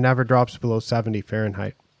temperature never drops below 70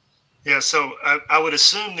 Fahrenheit. Yeah, so I would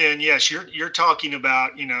assume then, yes, you're talking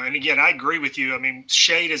about, and again, I agree with you. I mean,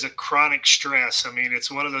 shade is a chronic stress. I mean, it's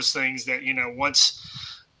one of those things that, once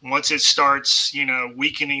it starts,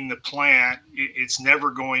 weakening the plant, it's never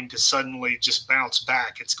going to suddenly just bounce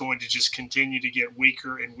back. It's going to just continue to get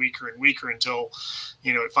weaker and weaker and weaker until,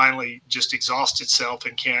 it finally just exhausts itself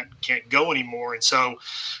and can't go anymore. And so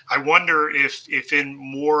I wonder if in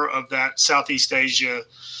more of that Southeast Asia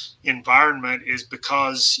environment is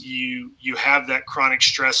because you have that chronic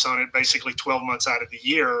stress on it basically 12 months out of the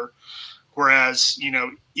year, whereas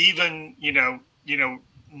even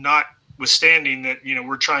notwithstanding that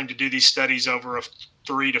we're trying to do these studies over a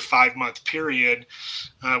 3 to 5 month period,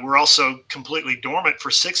 we're also completely dormant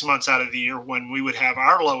for 6 months out of the year when we would have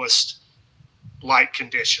our lowest light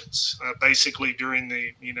conditions, basically during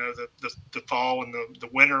the fall and the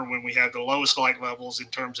winter, when we have the lowest light levels in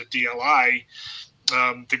terms of DLI.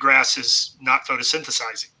 The grass is not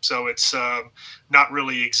photosynthesizing. So it's not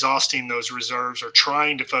really exhausting those reserves or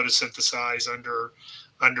trying to photosynthesize under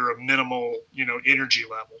a minimal, energy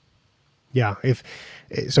level. Yeah.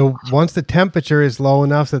 So once the temperature is low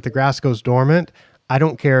enough that the grass goes dormant, I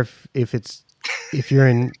don't care if you're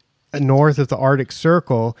in north of the Arctic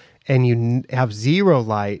Circle and you have zero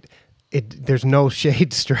light, there's no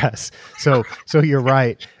shade stress. So you're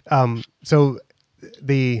right. So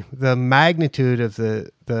the magnitude of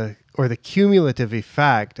the cumulative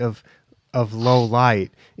effect of low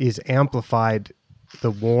light is amplified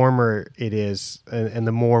the warmer it is and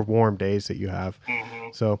the more warm days that you have.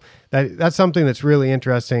 Mm-hmm. So that's something that's really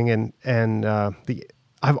interesting. And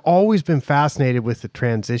I've always been fascinated with the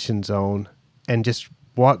transition zone and just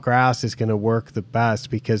what grass is going to work the best,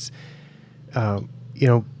 because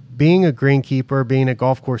being a greenkeeper, being a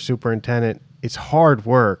golf course superintendent, it's hard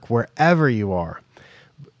work wherever you are.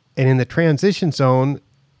 And in the transition zone,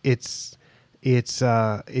 it's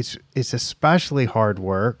especially hard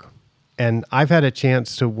work. And I've had a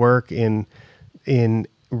chance to work in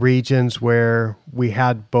regions where we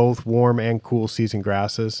had both warm and cool season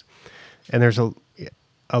grasses. And there's a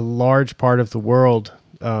large part of the world.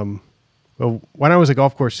 When I was a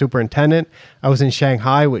golf course superintendent, I was in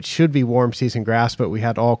Shanghai, which should be warm season grass, but we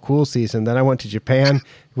had all cool season. Then I went to Japan.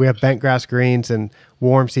 We have bentgrass greens and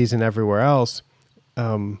warm season everywhere else.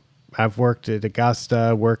 I've worked at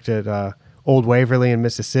Augusta, worked at Old Waverly in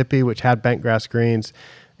Mississippi, which had bentgrass greens,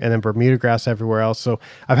 and then Bermuda grass everywhere else. So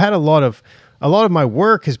I've had a lot of my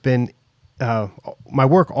work has been my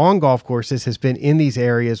work on golf courses has been in these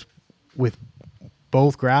areas with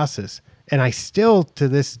both grasses. And I still, to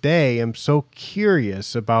this day, am so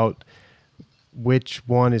curious about which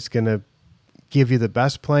one is going to give you the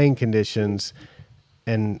best playing conditions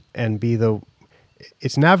and be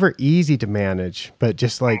it's never easy to manage, but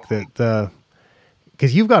just like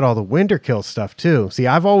because you've got all the winter kill stuff too. See,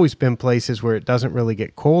 I've always been places where it doesn't really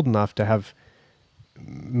get cold enough to have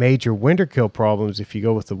major winter kill problems if you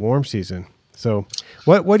go with the warm season. So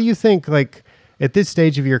what do you think, like at this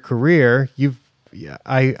stage of your career,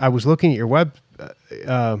 I was looking at your web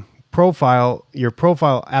profile,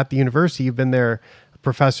 at the university. You've been there,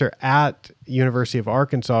 professor at University of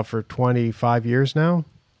Arkansas for 25 years now?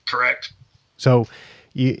 Correct. So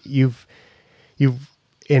you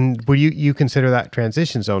consider that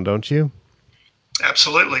transition zone, don't you?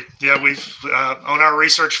 Absolutely. Yeah, we've on our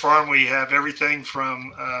research farm, we have everything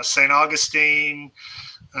from St. Augustine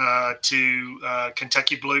to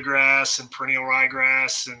Kentucky bluegrass and perennial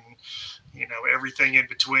ryegrass, and everything in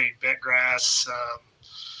between: bentgrass,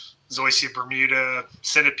 zoysia bermuda,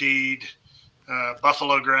 centipede,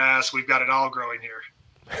 buffalo grass. We've got it all growing here.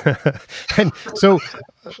 And so,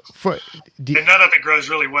 and none of it grows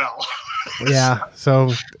really well. Yeah.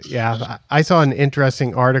 So, yeah, I saw an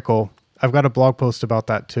interesting article. I've got a blog post about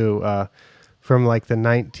that too, from like the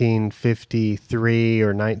 1953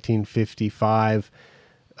 or 1955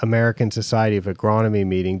 American Society of Agronomy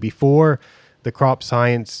meeting before the crop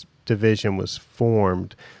science division was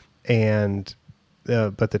formed, and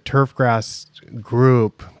but the turfgrass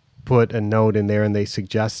group put a note in there, and they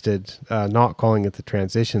suggested not calling it the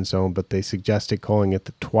transition zone, but they suggested calling it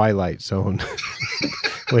the twilight zone,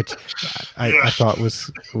 which I thought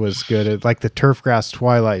was good. Like the turfgrass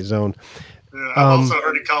twilight zone. Yeah, I've also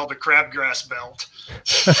heard it called the crabgrass belt.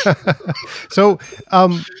 So,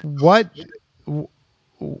 what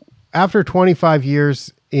after 25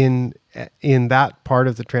 years in that part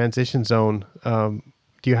of the transition zone,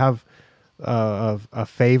 do you have a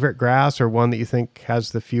favorite grass or one that you think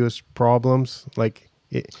has the fewest problems? Like,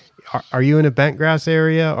 are you in a bentgrass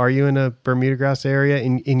area? Are you in a Bermuda grass area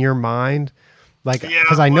in your mind? Like,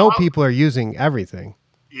 because I know people are using everything.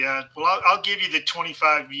 Yeah, well, I'll give you the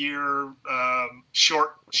 25-year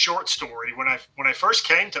short story. When I first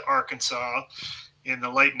came to Arkansas in the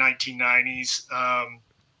late 1990s,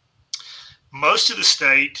 most of the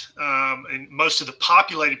state and most of the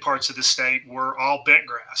populated parts of the state were all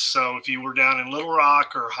bentgrass. So if you were down in Little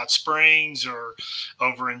Rock or Hot Springs or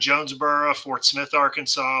over in Jonesboro, Fort Smith,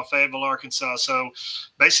 Arkansas, Fayetteville, Arkansas, so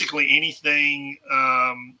basically anything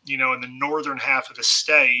in the northern half of the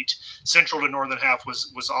state, central to northern half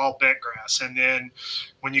was all bentgrass. And then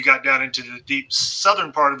when you got down into the deep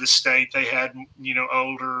southern part of the state, they had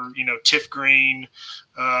older tiff green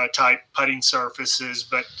type putting surfaces,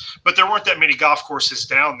 but there weren't that many golf courses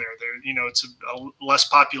down there. It's a less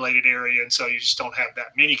populated area, and so you just don't have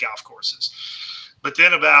that many golf courses. But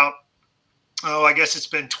then about, I guess it's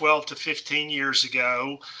been 12 to 15 years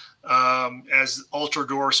ago, as ultra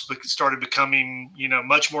dwarfs started becoming,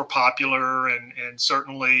 much more popular, and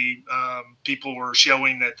certainly people were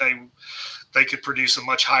showing that they could produce a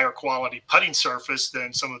much higher quality putting surface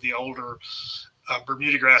than some of the older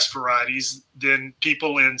Bermuda grass varieties. Then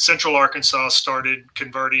people in central Arkansas started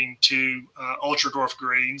converting to ultra dwarf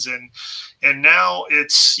greens, and now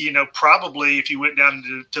it's probably, if you went down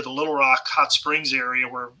to the Little Rock Hot Springs area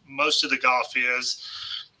where most of the golf is,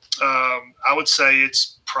 I would say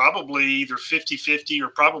it's probably either 50-50 or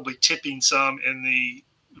probably tipping some in the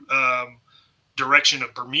direction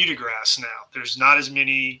of Bermuda grass now. There's not as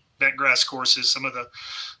many bentgrass courses. Some of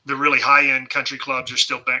the really high-end country clubs are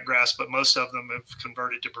still bentgrass, but most of them have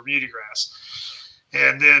converted to Bermuda grass.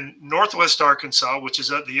 And then Northwest Arkansas, which is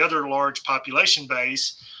the other large population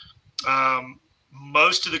base,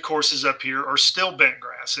 most of the courses up here are still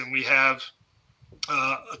bentgrass, and we have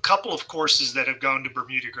a couple of courses that have gone to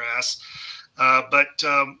Bermuda grass. But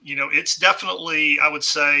it's definitely, I would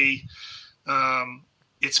say,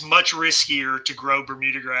 it's much riskier to grow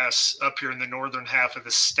Bermuda grass up here in the northern half of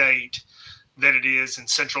the state than it is in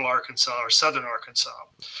central Arkansas or southern Arkansas.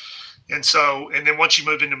 And then once you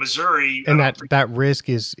move into Missouri, and that risk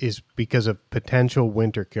is because of potential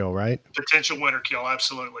winter kill, right? Potential winter kill,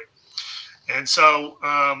 absolutely. And so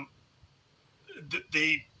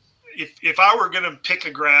if I were going to pick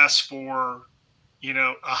a grass for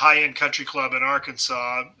a high-end country club in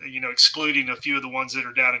Arkansas, excluding a few of the ones that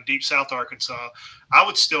are down in deep South Arkansas, I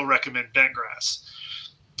would still recommend bentgrass.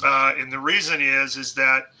 And the reason is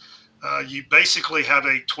that you basically have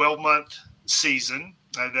a 12-month season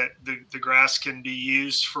that the grass can be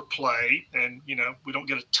used for play. And, we don't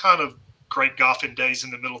get a ton of great golfing days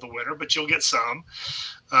in the middle of the winter, but you'll get some.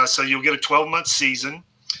 So you'll get a 12-month season.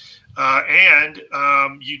 And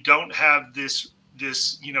you don't have this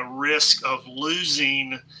risk of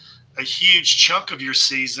losing a huge chunk of your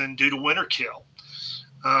season due to winter kill.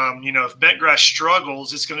 If bentgrass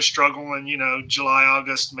struggles, it's going to struggle in, July,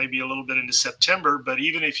 August, maybe a little bit into September. But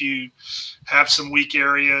even if you have some weak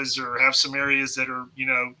areas or have some areas that are,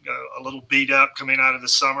 a little beat up coming out of the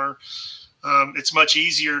summer, it's much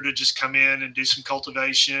easier to just come in and do some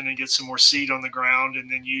cultivation and get some more seed on the ground.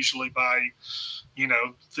 And then usually by,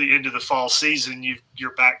 the end of the fall season,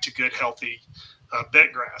 you're back to good, healthy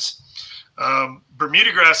bentgrass.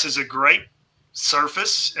 Bermuda grass is a great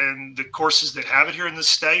surface, and the courses that have it here in the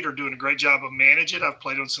state are doing a great job of managing it. I've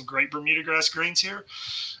played on some great Bermuda grass greens here,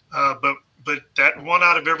 but that one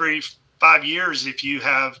out of every 5 years, if you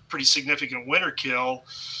have pretty significant winter kill,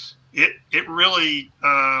 it really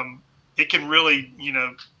it can really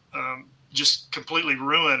just completely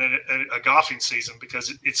ruin a golfing season,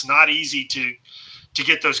 because it's not easy to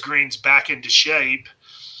get those greens back into shape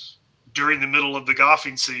during the middle of the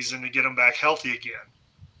golfing season to get them back healthy again.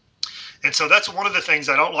 And so that's one of the things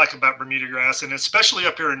I don't like about Bermuda grass, and especially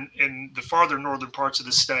up here in the farther northern parts of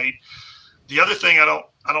the state. The other thing I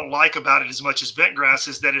don't like about it as much as bentgrass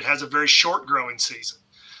is that it has a very short growing season.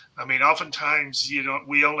 I mean, oftentimes,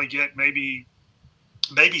 we only get maybe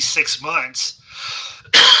 6 months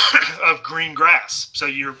of green grass. So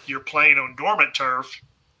you're playing on dormant turf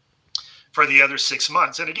for the other 6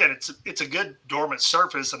 months. And again, it's a good dormant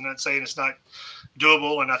surface. I'm not saying it's not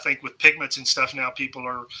doable. And I think with pigments and stuff now, people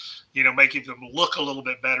are, making them look a little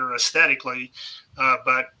bit better aesthetically.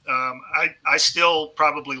 But I still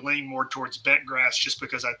probably lean more towards bentgrass just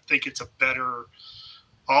because I think it's a better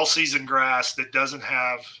all season grass that doesn't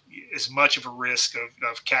have as much of a risk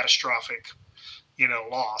of catastrophic,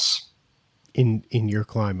 loss. In your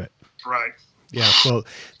climate. Right. Yeah. Well,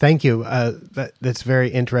 thank you. That's very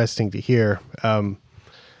interesting to hear.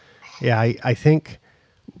 I think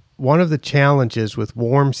one of the challenges with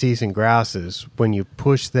warm season grasses, when you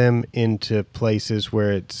push them into places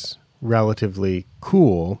where it's relatively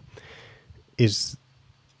cool, is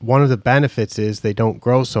one of the benefits is they don't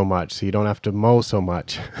grow so much, so you don't have to mow so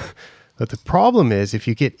much. But the problem is if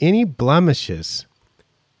you get any blemishes,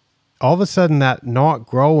 all of a sudden that not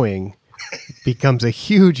growing becomes a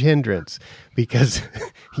huge hindrance because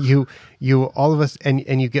you all of us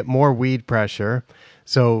and you get more weed pressure.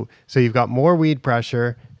 So you've got more weed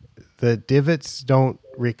pressure, the divots don't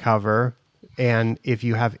recover, and if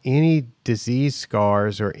you have any disease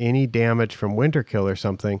scars or any damage from winter kill or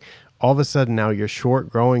something, all of a sudden now your short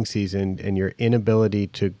growing season and your inability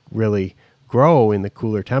to really grow in the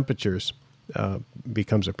cooler temperatures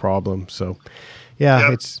becomes a problem. So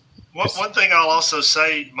it's one thing I'll also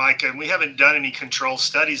say, Mike, and we haven't done any control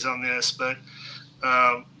studies on this, but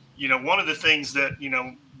one of the things that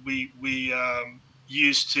we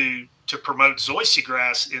use to promote zoysia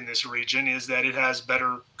grass in this region is that it has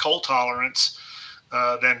better cold tolerance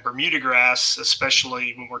than bermuda grass,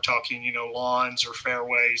 especially when we're talking lawns or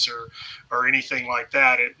fairways or anything like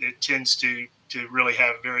that. It tends to really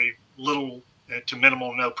have very little to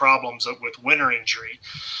minimal no problems with winter injury,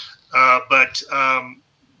 but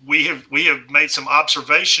we have made some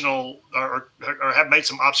observational or have made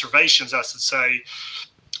some observations, I should say,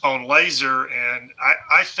 on laser, and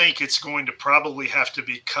I think it's going to probably have to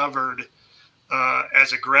be covered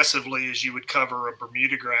as aggressively as you would cover a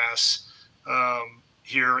bermuda grass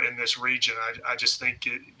here in this region. I just think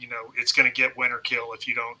it's going to get winter kill if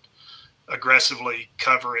you don't aggressively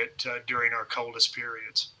cover it during our coldest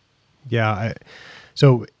periods. Yeah.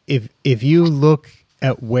 So if you look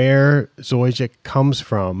at where zoysia comes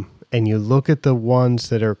from and you look at the ones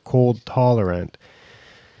that are cold tolerant,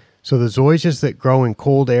 so the zoysias that grow in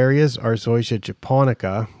cold areas are Zoysia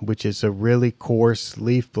japonica, which is a really coarse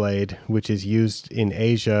leaf blade, which is used in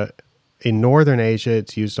Asia. In northern Asia,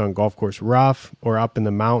 it's used on golf course rough, or up in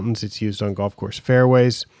the mountains, it's used on golf course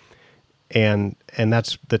fairways. And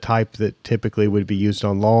that's the type that typically would be used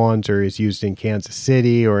on lawns or is used in Kansas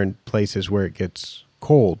City or in places where it gets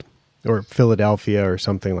cold, or Philadelphia or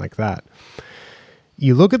something like that.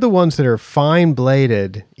 You look at the ones that are fine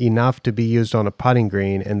bladed enough to be used on a putting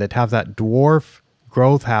green and that have that dwarf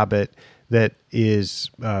growth habit that is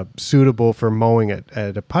suitable for mowing at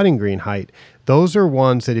a putting green height. Those are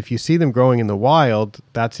ones that if you see them growing in the wild,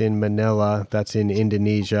 that's in Manila, that's in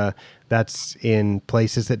Indonesia, that's in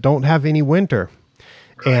places that don't have any winter.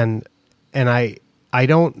 Right. And I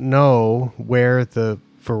don't know where the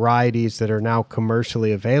varieties that are now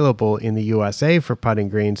commercially available in the USA for putting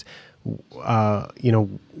greens,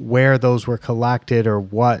 where those were collected or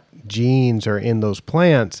what genes are in those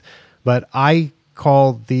plants. But I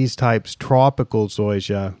call these types tropical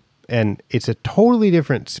zoysia, and it's a totally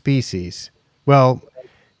different species. Well,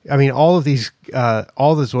 I mean, all of these,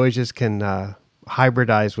 all the zoysias can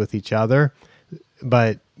hybridize with each other,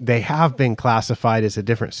 but they have been classified as a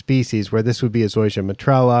different species, where this would be a Zoysia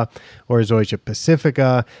matrella or a Zoysia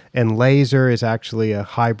pacifica, and laser is actually a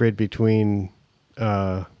hybrid between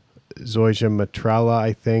Zoysia matrella,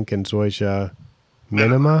 I think, and Zoysia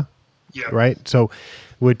minima, yeah. Right? So,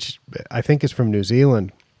 which I think is from New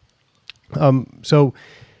Zealand. So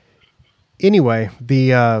anyway,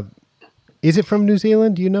 is it from New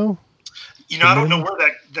Zealand? Do you know? I don't know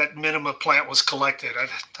where that minima plant was collected.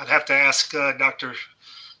 I'd have to ask Dr.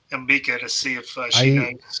 Mbika to see if she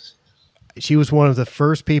knows. She was one of the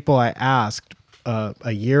first people I asked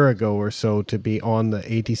a year ago or so to be on the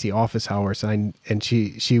ATC office hours, and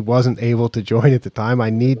she wasn't able to join at the time. I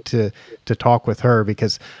need to talk with her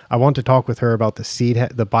because I want to talk with her about the seed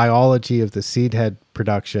head, the biology of the seed head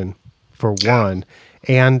production for one,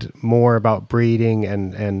 and more about breeding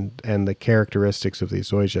and the characteristics of these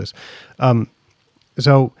zoysias.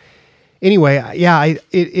 So anyway, yeah,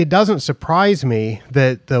 it doesn't surprise me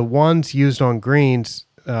that the ones used on greens,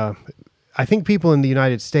 I think people in the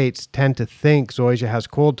United States tend to think zoysia has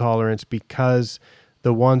cold tolerance because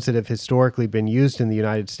the ones that have historically been used in the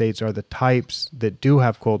United States are the types that do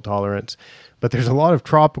have cold tolerance. But there's a lot of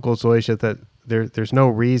tropical zoysia there's no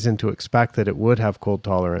reason to expect that it would have cold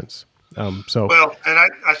tolerance. So Well, and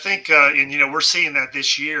I think, and we're seeing that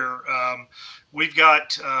this year. We've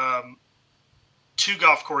got two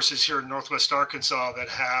golf courses here in Northwest Arkansas that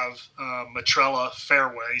have Matrella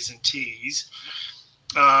fairways and tees.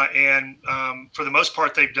 And for the most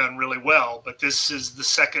part, they've done really well. But this is the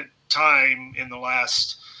second time in the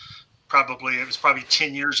last, it was probably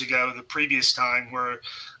 10 years ago, the previous time, where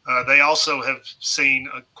they also have seen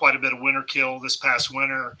quite a bit of winter kill this past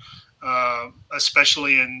winter,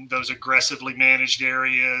 especially in those aggressively managed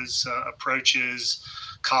areas, approaches,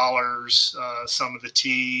 collars, some of the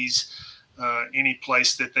tees. Any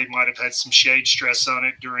place that they might have had some shade stress on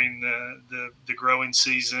it during the growing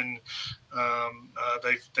season,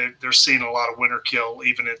 they're seeing a lot of winter kill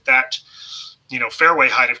even at that fairway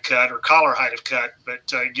height of cut or collar height of cut. But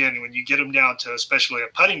again, when you get them down to especially a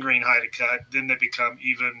putting green height of cut, then they become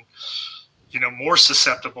even more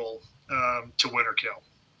susceptible to winter kill.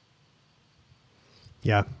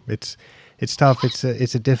 Yeah, it's tough.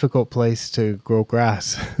 It's a difficult place to grow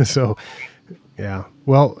grass. So yeah,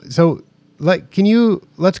 well, so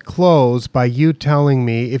let's close by you telling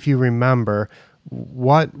me, if you remember,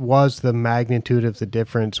 what was the magnitude of the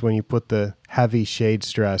difference when you put the heavy shade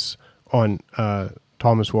stress on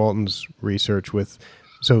Thomas Walton's research with,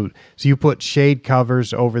 so you put shade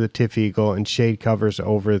covers over the Tiff Eagle and shade covers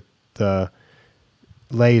over the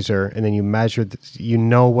laser, and then you measured,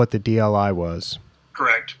 what the DLI was.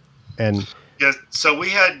 Correct. And yeah, so we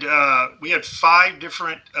had 5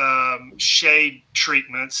 different shade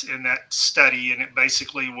treatments in that study, and it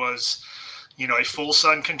basically was, a full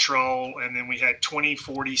sun control, and then we had 20,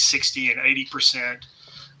 40, 60, and 80%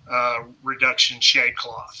 reduction shade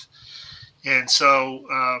cloth. And so,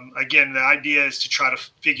 again, the idea is to try to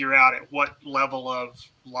figure out at what level of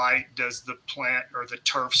light does the plant or the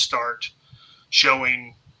turf start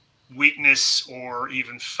showing weakness or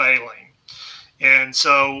even failing. And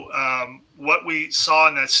so what we saw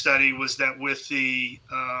in that study was that with the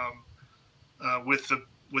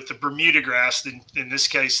Bermuda grass, in this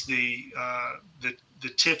case the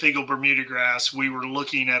Tiff Eagle Bermuda grass, we were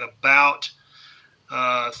looking at about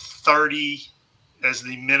 30 as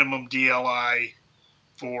the minimum DLI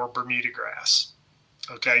for Bermuda grass.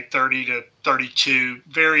 Okay, 30 to 32,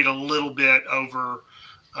 varied a little bit over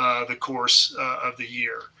the course of the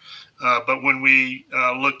year. But when we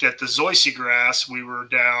looked at the zoysia grass, we were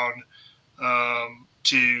down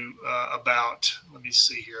to about, let me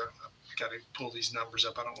see here. I've got to pull these numbers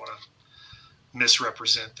up. I don't want to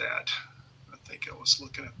misrepresent that. I think I was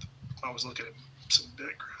looking at some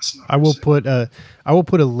bent grass numbers. I will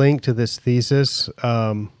put a link to this thesis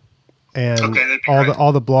and okay,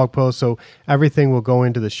 all the blog posts. So everything will go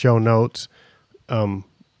into the show notes.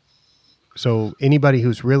 So anybody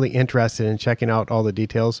who's really interested in checking out all the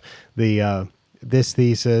details, this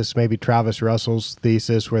thesis, maybe Travis Russell's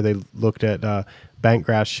thesis, where they looked at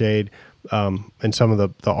bentgrass shade, and some of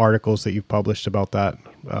the articles that you've published about that,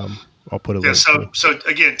 I'll put a link. So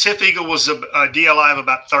again, Tiff Eagle was a DLI of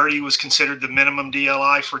about 30 was considered the minimum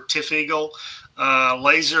DLI for Tiff Eagle.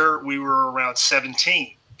 Laser, we were around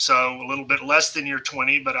 17, so a little bit less than your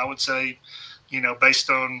 20, but I would say, based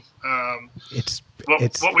on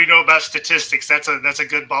what we know about statistics, that's a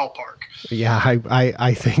good ballpark. Yeah,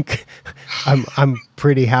 I think I'm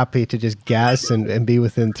pretty happy to just guess and be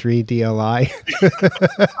within 3 DLI.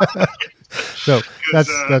 So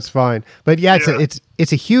that's fine. But yeah,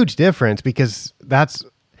 it's a huge difference, because that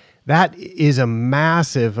is a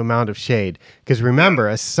massive amount of shade. Because remember,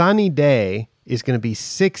 a sunny day is going to be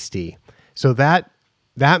 60. So that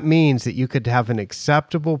means that you could have an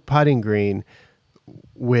acceptable putting green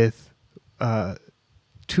with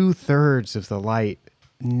 2/3 of the light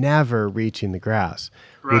never reaching the grass,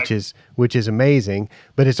 right, which is amazing.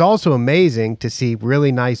 But it's also amazing to see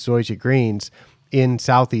really nice zoysia greens in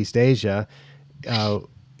Southeast Asia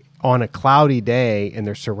on a cloudy day, and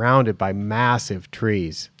they're surrounded by massive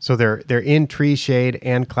trees. So they're in tree shade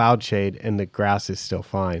and cloud shade, and the grass is still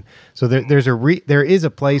fine. So there is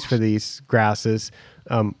a place for these grasses.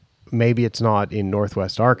 Maybe it's not in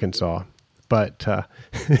Northwest Arkansas, but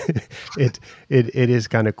it is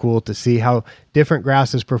kind of cool to see how different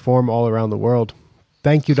grasses perform all around the world.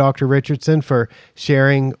 Thank you, Dr. Richardson, for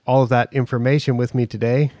sharing all of that information with me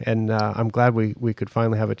today. And I'm glad we could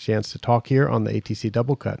finally have a chance to talk here on the ATC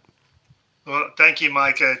Double Cut. Well, thank you,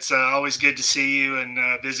 Mike. It's always good to see you and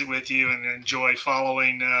visit with you, and enjoy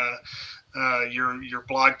following your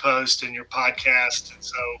blog post and your podcast. And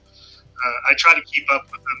so I try to keep up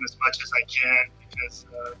with them as much as I can, because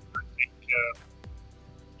I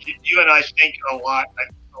think you and I think a lot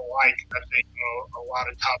alike. I think a lot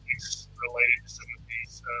of topics related to some of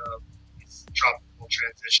these tropical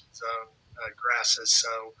transition zone grasses. So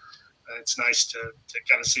it's nice to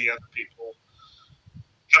kind of see other people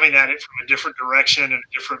coming at it from a different direction and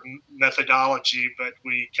a different methodology, but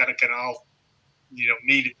we kind of can all,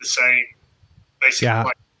 meet at the same basic Yeah.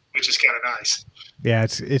 point, which is kind of nice. Yeah,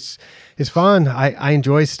 it's fun. I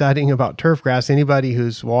enjoy studying about turfgrass. Anybody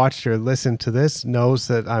who's watched or listened to this knows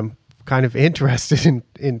that I'm kind of interested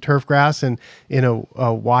in turfgrass and in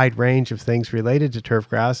a wide range of things related to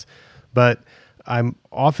turfgrass. But I'm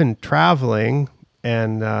often traveling,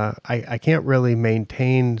 and I can't really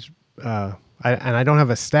maintain. I don't have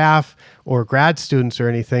a staff or grad students or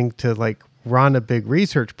anything to like run a big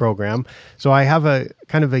research program. So I have a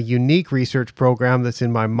kind of a unique research program that's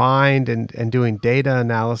in my mind and doing data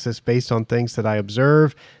analysis based on things that I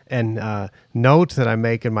observe and notes that I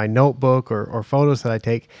make in my notebook or photos that I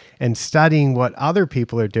take, and studying what other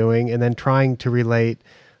people are doing and then trying to relate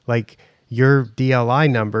like your DLI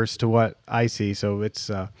numbers to what I see. So it's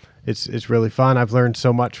really fun. I've learned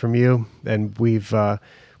so much from you, and we've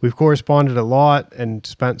corresponded a lot and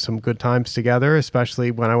spent some good times together, especially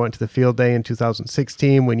when I went to the field day in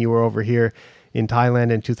 2016, when you were over here in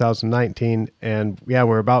Thailand in 2019. And yeah,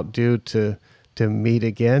 we're about due to meet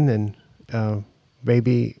again. And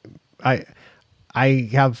maybe I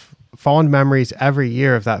have fond memories every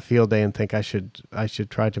year of that field day and think I should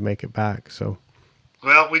try to make it back. So,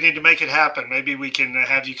 well, we need to make it happen. Maybe we can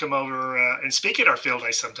have you come over and speak at our field day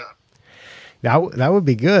sometime. That would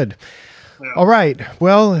be good. Yeah. All right.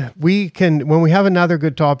 Well, we can, when we have another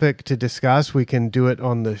good topic to discuss, we can do it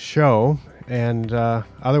on the show. And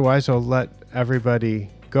otherwise, I'll let everybody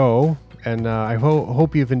go. And I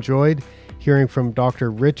hope you've enjoyed hearing from Dr.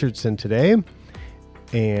 Richardson today.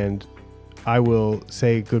 And I will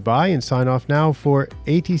say goodbye and sign off now for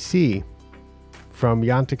ATC from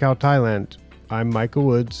Yantakao, Thailand. I'm Michael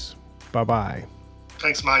Woods. Bye-bye.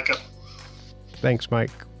 Thanks, Micah. Thanks, Mike.